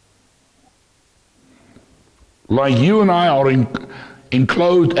 Like you and I are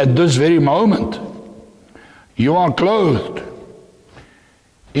enclosed at this very moment. You are clothed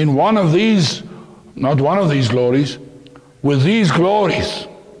in one of these, not one of these glories, with these glories.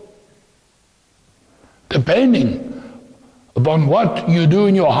 Depending upon what you do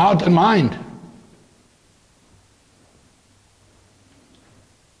in your heart and mind.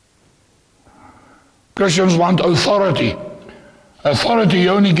 Christians want authority. Authority you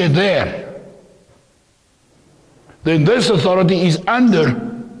only get there. Then this authority is under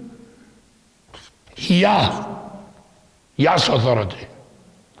Yah's authority.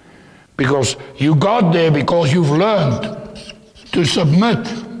 Because you got there because you've learned to submit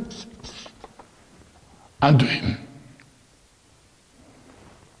unto Him.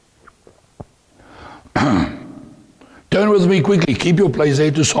 Turn with me quickly, keep your place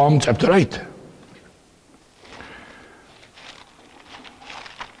there, to Psalm chapter 8.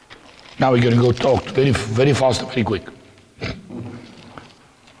 Now we're going to go talk very, very fast and very quick.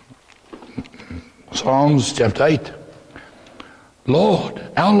 Psalms chapter 8. Lord,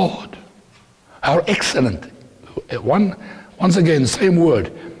 how excellent. Once again, same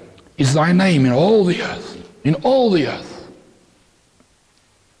word, is thy name in all the earth. In all the earth.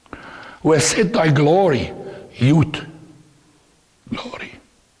 Who has set thy glory, Yud, glory,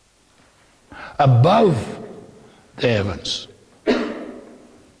 above the heavens.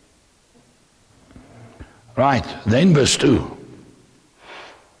 Right, then verse 2.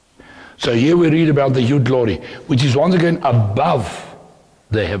 So here we read about the Yud glory, which is once again above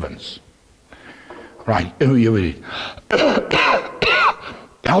the heavens. Right, here we read.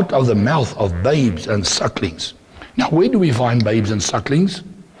 Out of the mouth of babes and sucklings. Now where do we find babes and sucklings?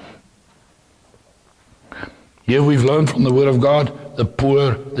 Here we've learned from the Word of God, the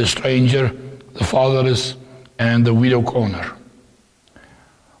poor, the stranger, the fatherless, and the widow corner.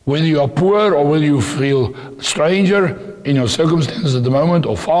 Whether you are poor or whether you feel stranger in your circumstances at the moment,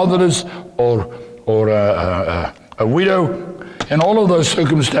 or fatherless, or a widow, in all of those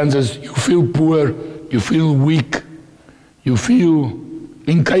circumstances, you feel poor, you feel weak, you feel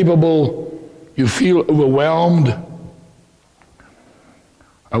incapable, you feel overwhelmed.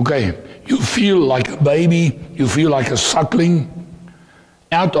 Okay, you feel like a baby, you feel like a suckling.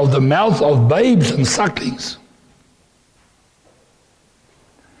 Out of the mouth of babes and sucklings.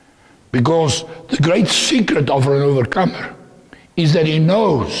 Because the great secret of an overcomer is that he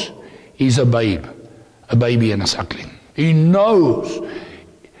knows he's a babe, a baby and a suckling. He knows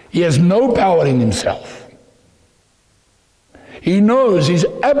he has no power in himself. He knows he's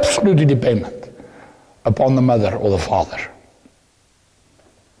absolutely dependent upon the mother or the father.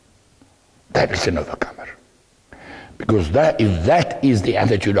 That is an overcomer. Because if that is the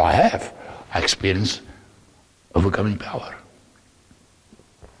attitude I have, I experience overcoming power.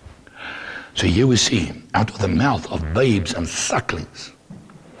 So here we see, out of the mouth of babes and sucklings,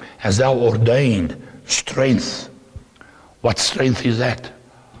 hast thou ordained strength. What strength is that?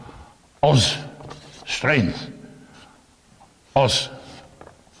 Strength.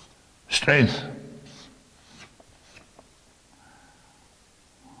 Strength.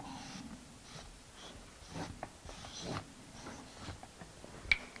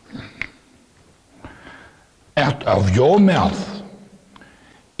 Out of your mouth,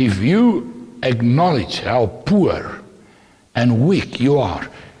 if you acknowledge how poor and weak you are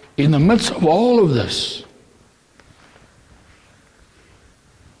in the midst of all of this,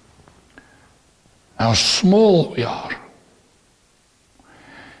 how small we are,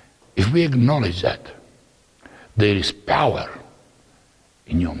 if we acknowledge that, there is power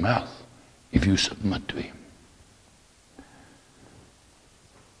in your mouth if you submit to Him.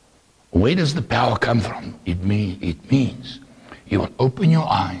 Where does the power come from? It means you will open your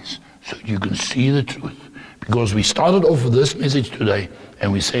eyes so you can see the truth, Because we started off with this message today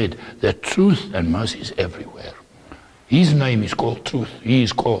and we said that truth and mercy is everywhere. His name is called truth. He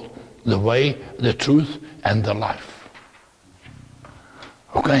is called the way, the truth, and the life.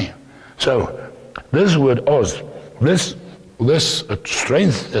 Okay, so this word Oz, this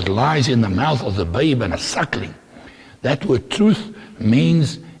strength that lies in the mouth of the babe and a suckling, that word truth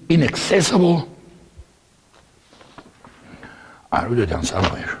means inaccessible. I wrote it down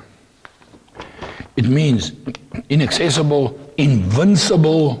somewhere. It means inaccessible,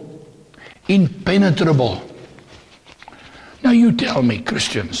 invincible, impenetrable. Now you tell me,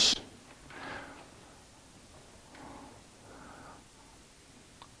 Christians,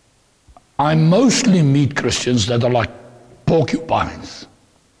 I mostly meet Christians that are like porcupines.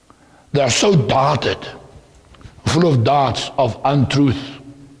 They are so darted, full of darts of untruth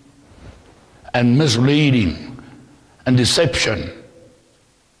and misleading and deception.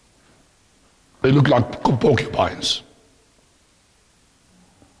 They look like porcupines.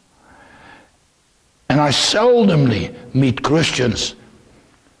 And I seldomly meet Christians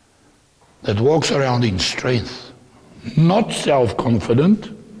that walks around in strength, not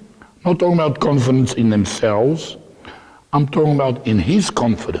self-confident, not talking about confidence in themselves, I'm talking about in his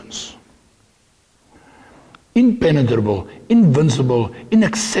confidence. Impenetrable, invincible,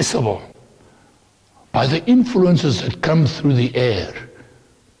 inaccessible by the influences that come through the air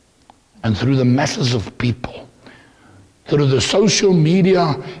and through the masses of people, through the social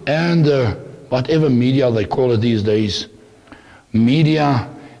media and whatever media they call it these days, media,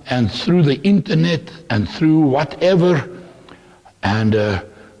 and through the internet and through whatever, and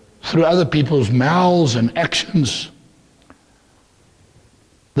through other people's mouths and actions.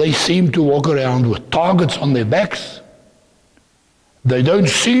 They seem to walk around with targets on their backs. They don't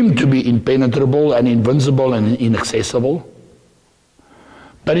seem to be impenetrable and invincible and inaccessible.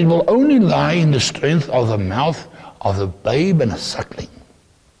 But it will only lie in the strength of the mouth of the babe and a suckling.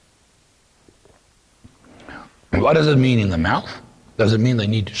 And what does it mean in the mouth? Does it mean they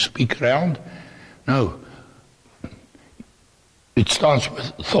need to speak around? No. It starts with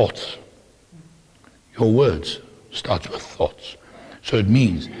thoughts. Your words starts with thoughts. So it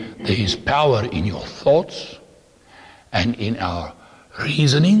means there is power in your thoughts and in our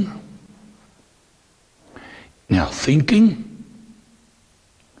reasoning, in our thinking,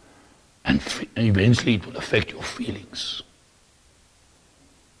 and eventually it will affect your feelings.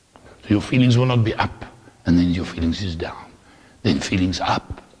 So your feelings will not be up, and then your feelings is down. Then feelings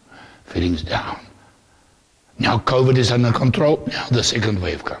up, feelings down. Now COVID is under control, now the second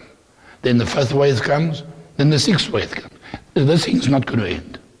wave comes. Then the fifth wave comes, then the sixth wave comes. This thing's not going to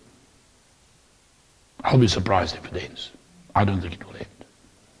end. I'll be surprised if it ends. I don't think it will end.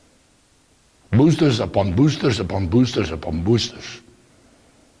 Boosters upon boosters upon boosters upon boosters.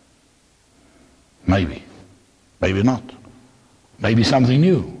 Maybe. Maybe not. Maybe something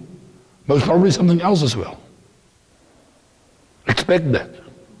new. Most probably something else as well. Expect that.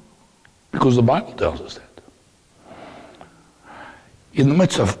 Because the Bible tells us that. In the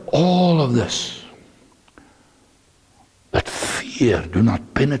midst of all of this, that fear do not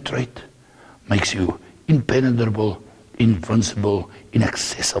penetrate makes you impenetrable, invincible,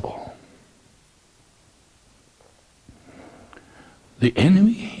 inaccessible. The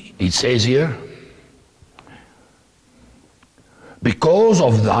enemy, it says here, because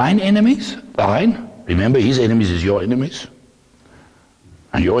of thine enemies, thine, remember his enemies is your enemies,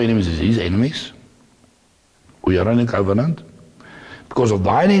 and your enemies is his enemies. We are in a covenant. Because of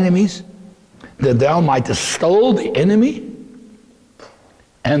thine enemies, that thou mightest stole the enemy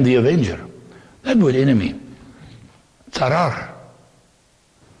and the avenger. That word enemy, tsarar.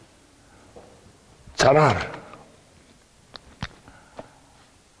 Tsarar.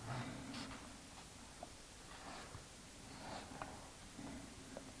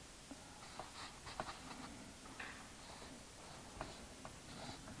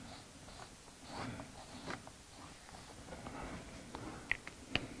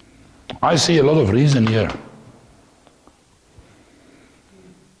 I see a lot of reason here.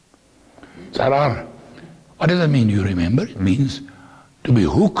 Tsarar. What does that mean? You remember? It means to be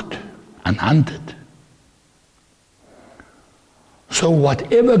hooked and hunted. So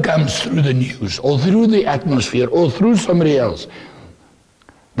whatever comes through the news or through the atmosphere or through somebody else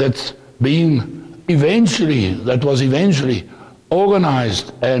that was eventually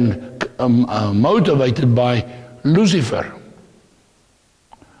organized and motivated by Lucifer,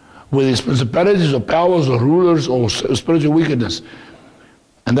 with his principalities or powers or rulers or spiritual wickedness,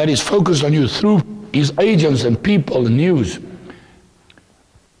 and that is focused on you through his agents and people and news.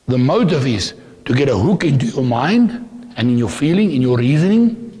 The motive is to get a hook into your mind and in your feeling, in your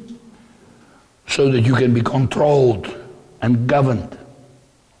reasoning, so that you can be controlled and governed.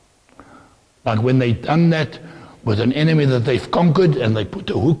 Like when they've done that with an enemy that they've conquered, and they put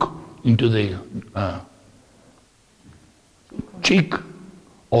a hook into their cheek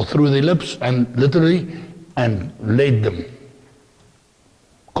or through their lips, and literally, and led them,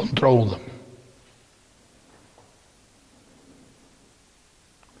 control them.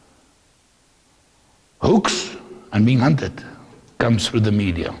 Hooks and being hunted comes through the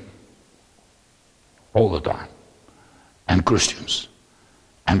media all the time, and Christians,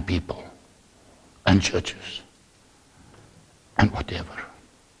 and people, and churches, and whatever.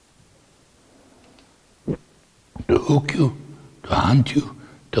 To hook you, to hunt you,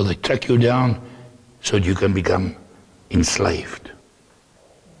 till they track you down, so that you can become enslaved.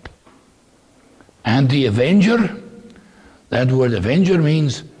 And the avenger, that word avenger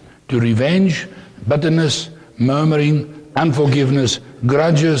means to revenge, bitterness, murmuring, unforgiveness,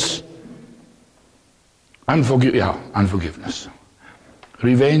 grudges, unforgiveness.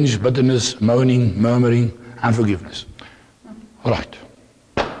 Revenge, bitterness, moaning, murmuring, unforgiveness. All right.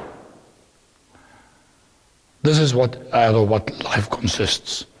 This is what life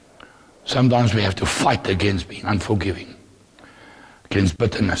consists. Sometimes we have to fight against being unforgiving, against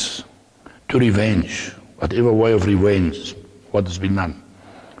bitterness, to revenge, whatever way of revenge, what has been done.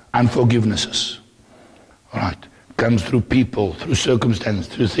 Unforgivenesses. All right. Comes through people, through circumstances,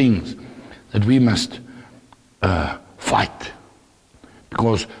 through things that we must fight,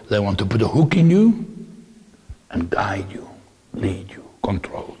 because they want to put a hook in you and guide you, lead you,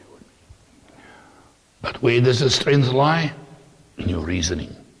 control you. But where does the strength lie? In your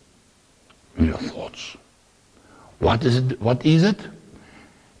reasoning, in your thoughts. What is it? What is it?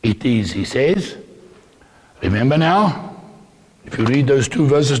 It is, he says, remember now, if you read those two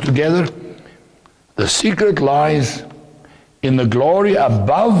verses together, the secret lies in the glory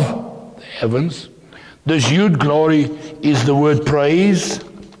above the heavens. This huge glory is the word praise.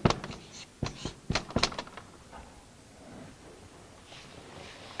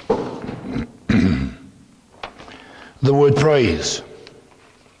 The word praise.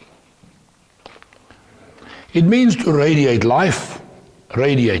 It means to radiate life,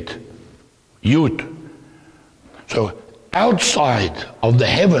 radiate youth. So outside of the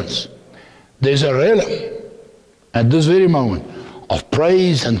heavens, there's a realm at this very moment of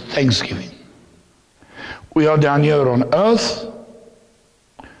praise and thanksgiving. We are down here on earth,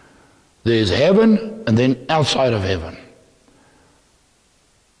 there's heaven, and then outside of heaven.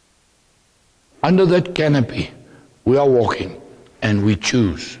 Under that canopy, we are walking, and we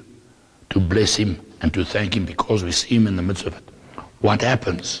choose to bless him and to thank him because we see him in the midst of it. What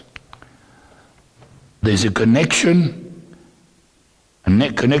happens? There's a connection,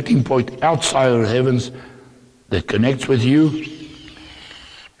 a connecting point outside of the heavens that connects with you,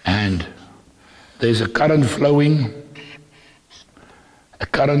 and there's a current flowing, a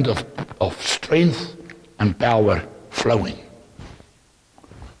current of strength and power flowing.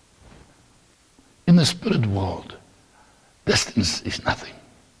 In the spirit world, distance is nothing.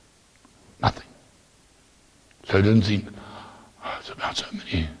 Nothing. So I don't think, it's about so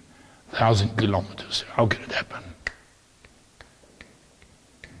many 1,000 kilometers. How can it happen?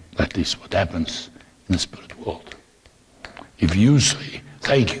 That is what happens in the spirit world. If you say,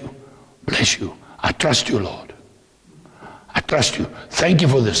 thank you, bless you, I trust you, Lord. I trust you. Thank you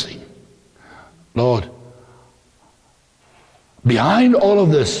for this thing. Lord, behind all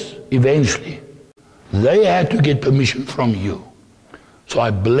of this, eventually, they had to get permission from you. So I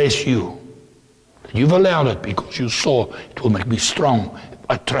bless you that you've allowed it because you saw it will make me strong if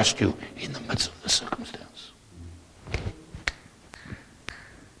I trust you in the midst of the circumstance.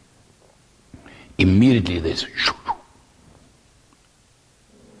 Immediately there's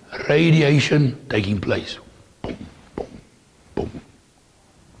radiation taking place. Boom, boom, boom,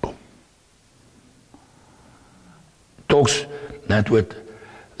 boom. Talks that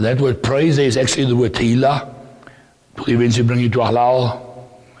word praise is actually the word hila. To eventually bring you to halal.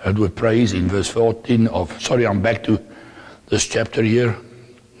 That word praise in verse 14 of, sorry, I'm back to this chapter here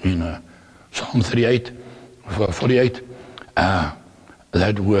in Psalm 48.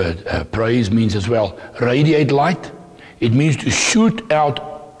 That word praise means as well radiate light. It means to shoot out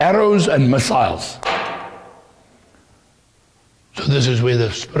arrows and missiles. So this is where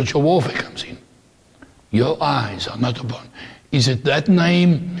the spiritual warfare comes in. Your eyes are not upon. Is it that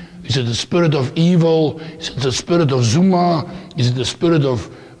name? Is it the spirit of evil? Is it the spirit of Zuma? Is it the spirit of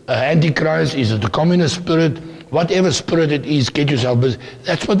Antichrist? Is it the communist spirit? Whatever spirit it is, get yourself busy.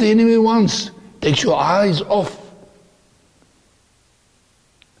 That's what the enemy wants. Takes your eyes off.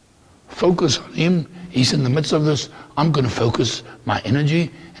 Focus on him he's in the midst of this. I'm going to focus my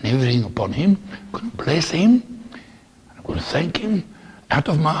energy and everything upon him. I'm going to bless him. I'm going to thank him out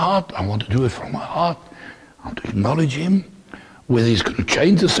of my heart. I want to do it from my heart. I want to acknowledge him. Whether he's going to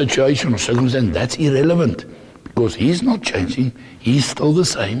change the situation or circumstance, that's irrelevant, because he's not changing. He's still the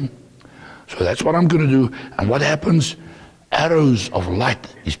same. So that's what I'm going to do. And what happens? Arrows of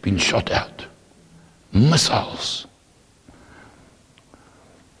light is being shot out. Missiles.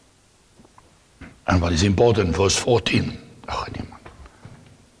 And what is important, verse 14.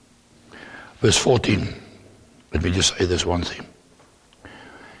 Verse 14. Let me just say this one thing.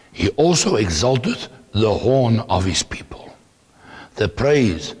 He also exalted the horn of his people, the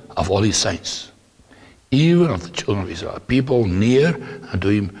praise of all his saints, even of the children of Israel. People near unto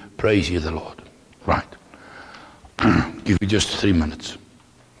him, praise ye the Lord. Right. Give me just 3 minutes.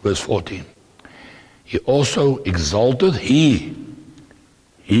 Verse 14. He also exalted, he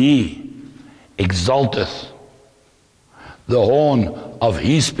exalteth the horn of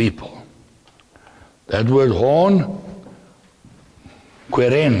his people. That word horn,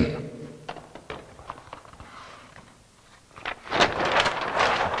 queren.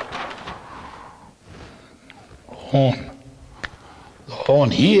 Horn. The horn,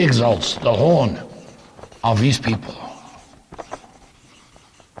 he exalts the horn of his people.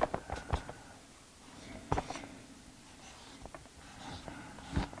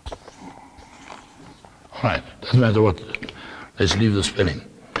 All right, doesn't matter what. Let's leave the spelling.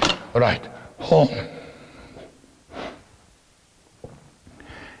 All right, horn.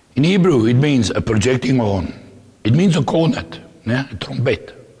 In Hebrew, it means a projecting horn. It means a cornet, yeah? A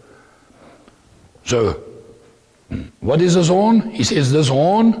trumpet. So, what is this horn? He says this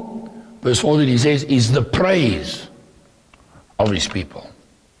horn, verse 14, he says, is the praise of his people.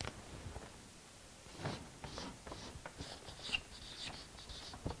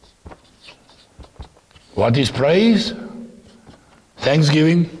 What is praise?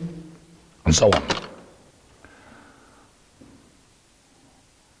 Thanksgiving, and so on.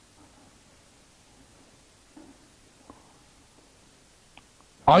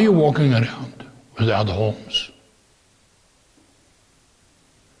 Are you walking around without horns?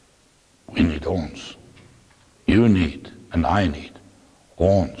 We need horns. You need, and I need,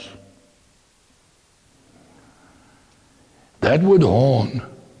 horns. That word horn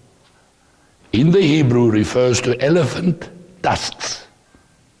in the Hebrew refers to elephant tusks.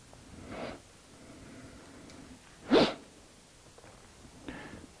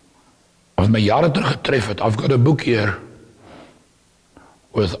 Wat my jare terug getref het, I've got a book here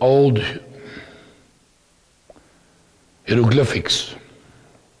with old hieroglyphics.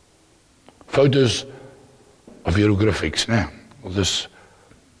 Foto's of hieroglyphics, né? Of dis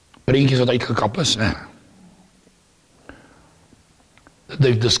prentjies wat uitgekap is, né?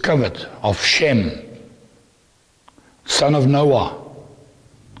 They've discovered of Shem, son of Noah.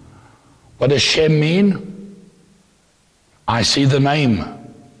 What does Shem mean? I see the name.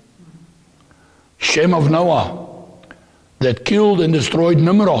 Shem of Noah, that killed and destroyed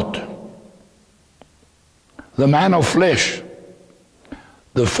Nimrod, the man of flesh,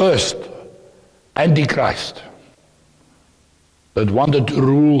 the first Antichrist that wanted to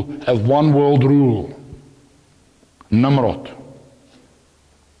rule, have one world rule, Nimrod.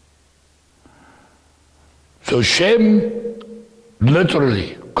 So Shem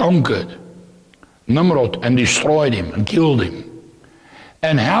literally conquered Nimrod and destroyed him and killed him.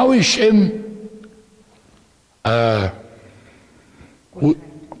 And how is Shem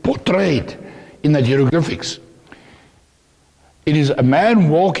portrayed in the hieroglyphics? It is a man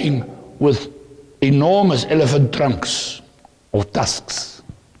walking with enormous elephant trunks or tusks.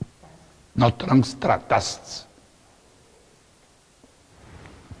 Not trunks, tusks.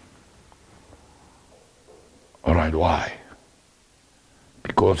 All right, why?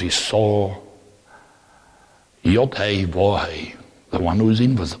 Because he saw Yod-Heh, Vah-Heh, the one who is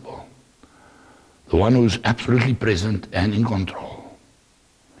invisible, the one who is absolutely present and in control.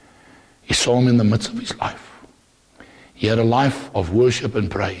 He saw him in the midst of his life. He had a life of worship and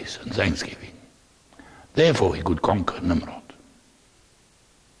praise and thanksgiving. Therefore, he could conquer Nimrod.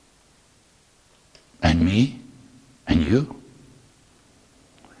 And me, and you.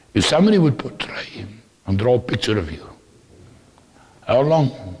 If somebody would portray him and draw a picture of you, how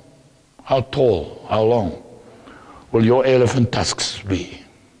long, how tall, how long will your elephant tusks be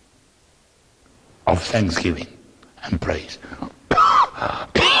of thanksgiving and praise?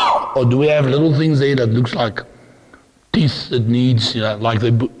 Or do we have little things there that looks like teeth that needs, you know, like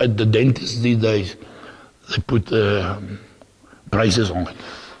they at the dentist these days, they put braces on it.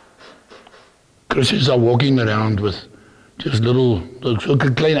 Christians are walking around with just little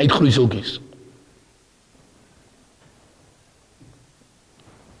klein uitgroeiseltjies.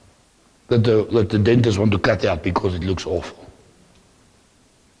 that the dentist want to cut out because it looks awful.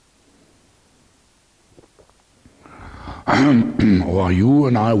 Or you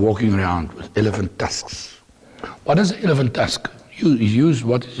and I walking around with elephant tusks. What is an elephant tusk used?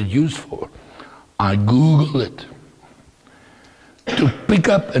 What is it used for? I Google it. To pick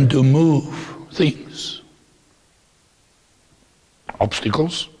up and to move things.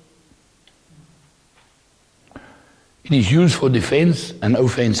 Obstacles. It is used for defense and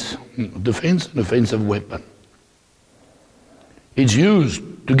offense. Defense and offensive weapon. It's used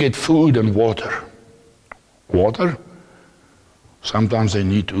to get food and water. Water. Sometimes they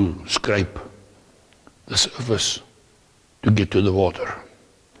need to scrape the surface to get to the water.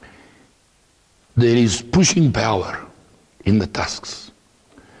 There is pushing power in the tusks.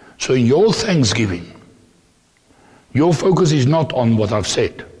 So in your thanksgiving, your focus is not on what I've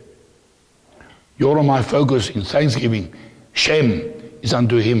said. Your my focus in thanksgiving, Shem, is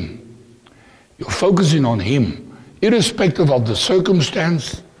unto him. You're focusing on him, irrespective of the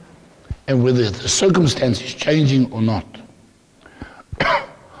circumstance and whether the circumstance is changing or not.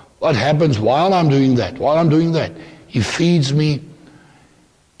 What happens while I'm doing that? While I'm doing that, he feeds me,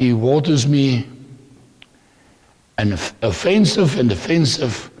 he waters me, and offensive and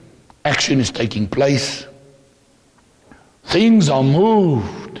defensive action is taking place. Things are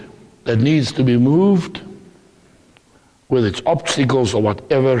moved that needs to be moved, whether it's obstacles or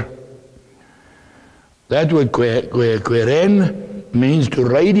whatever. That word queren means to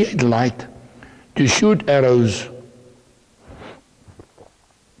radiate light, to shoot arrows.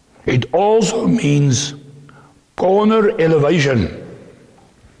 It also means corner elevation.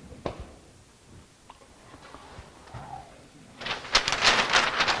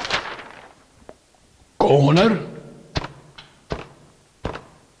 Corner.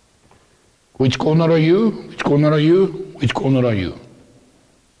 Which corner are you? Which corner are you? Which corner are you?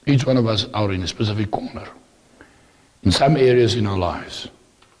 Each one of us are in a specific corner. In some areas in our lives.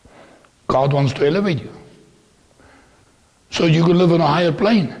 God wants to elevate you. So you can live on a higher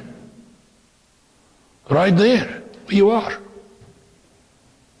plane. Right there, where you are.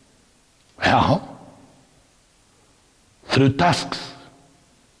 How? Through tasks.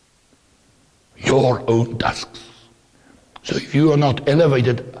 Your own tasks. So if you are not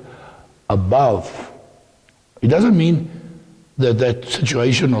elevated above, it doesn't mean that that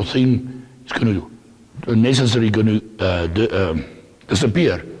situation or thing is going to necessarily going to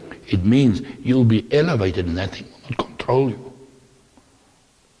disappear. It means you'll be elevated and that thing will not control you.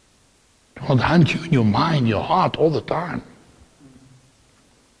 It will hunt you in your mind, your heart all the time.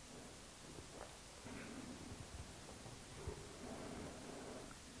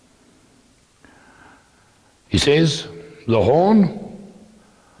 He says, the horn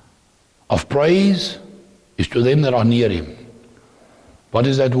of praise is to them that are near him. What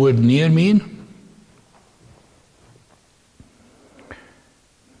does that word near mean?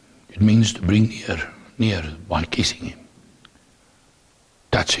 It means to bring near by kissing him,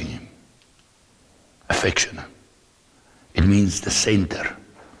 touching him, affection. It means the center.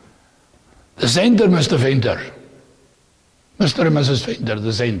 The center, Mr. Venter. Mr. and Mrs. Venter,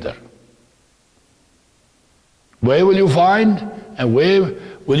 the center. Where will you find, and where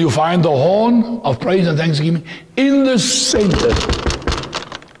will you find the horn of praise and thanksgiving? In the center,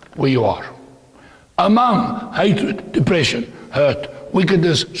 where you are. Among hatred, depression, hurt,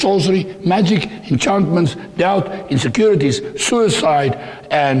 wickedness, sorcery, magic, enchantments, doubt, insecurities, suicide,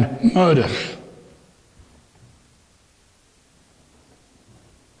 and murder.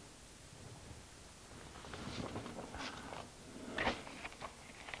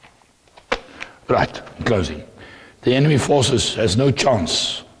 Right, closing. The enemy forces has no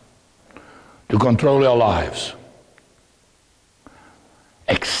chance to control our lives,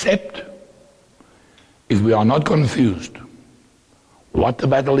 except if we are not confused what the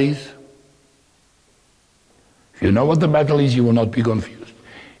battle is. If you know what the battle is, you will not be confused.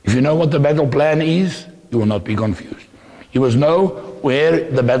 If you know what the battle plan is, you will not be confused. You must know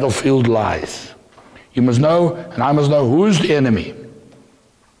where the battlefield lies. You must know, and I must know, who's the enemy.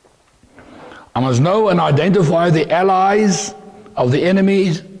 I must know and identify the allies of the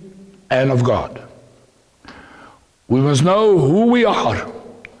enemies and of God. We must know who we are.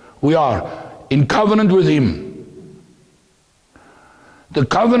 We are in covenant with him. The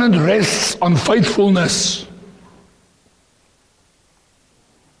covenant rests on faithfulness.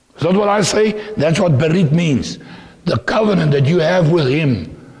 Is that what I say? That's what berit means. The covenant that you have with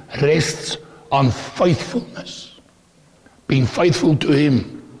him rests on faithfulness. Being faithful to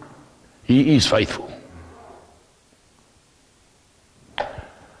him. He is faithful.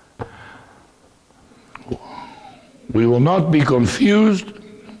 We will not be confused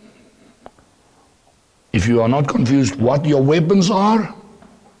if you are not confused what your weapons are,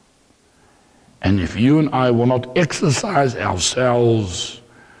 and if you and I will not exercise ourselves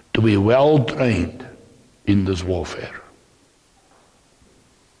to be well trained in this warfare.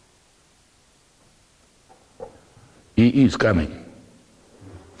 He is coming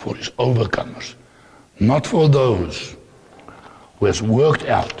for his overcomers, not for those who has worked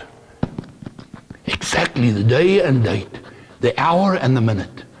out exactly the day and date, the hour and the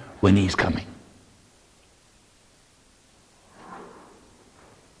minute when he's coming.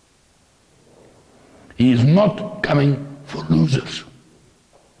 He is not coming for losers.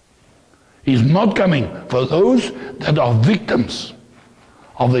 He's not coming for those that are victims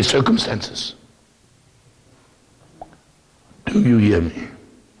of their circumstances. Do you hear me?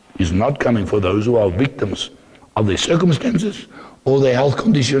 He's not coming for those who are victims of their circumstances or their health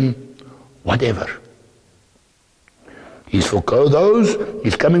condition, whatever. He's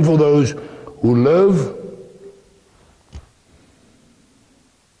coming for those who live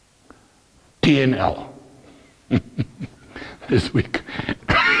TNL this week.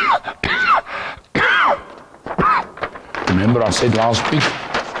 Remember I said last week,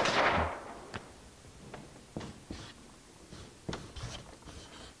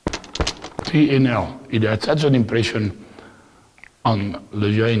 TNL, it had such an impression on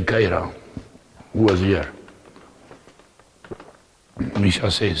Leger and Kaira, who was here.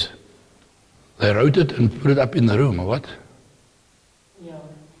 Misha says, they wrote it and put it up in the room, or what? Yeah.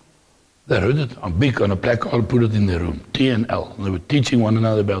 They wrote it on big on a placard, put it in their room, TNL. They were teaching one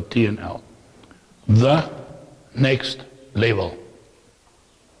another about TNL. The next level.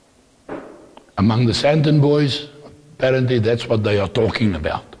 Among the Santon boys, apparently that's what they are talking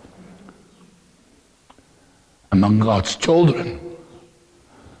about. Among God's children,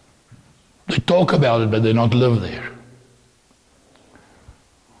 they talk about it, but they not live there.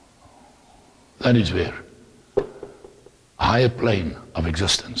 That is where a higher plane of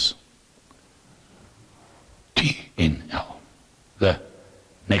existence, TNL, the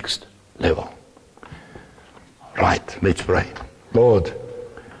next level. Right, let's pray. Lord,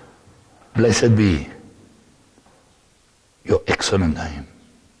 blessed be your excellent name,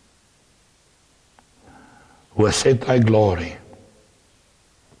 who has set thy glory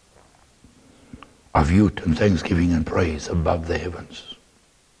of youth and thanksgiving and praise above the heavens.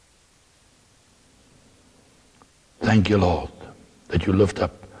 Thank you, Lord, that you lift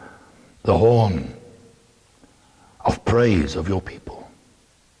up the horn of praise of your people.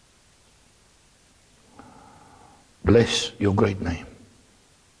 Bless your great name.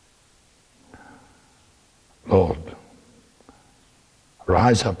 Lord,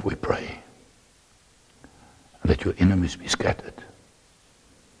 rise up, we pray, and let your enemies be scattered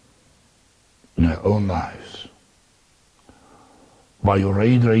in our own lives by your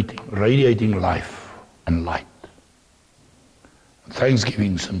radiating life and light,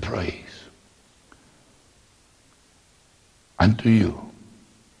 thanksgivings and praise unto you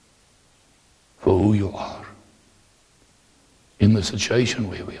for who you are in the situation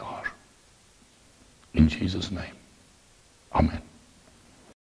where we are. In Jesus' name, amen.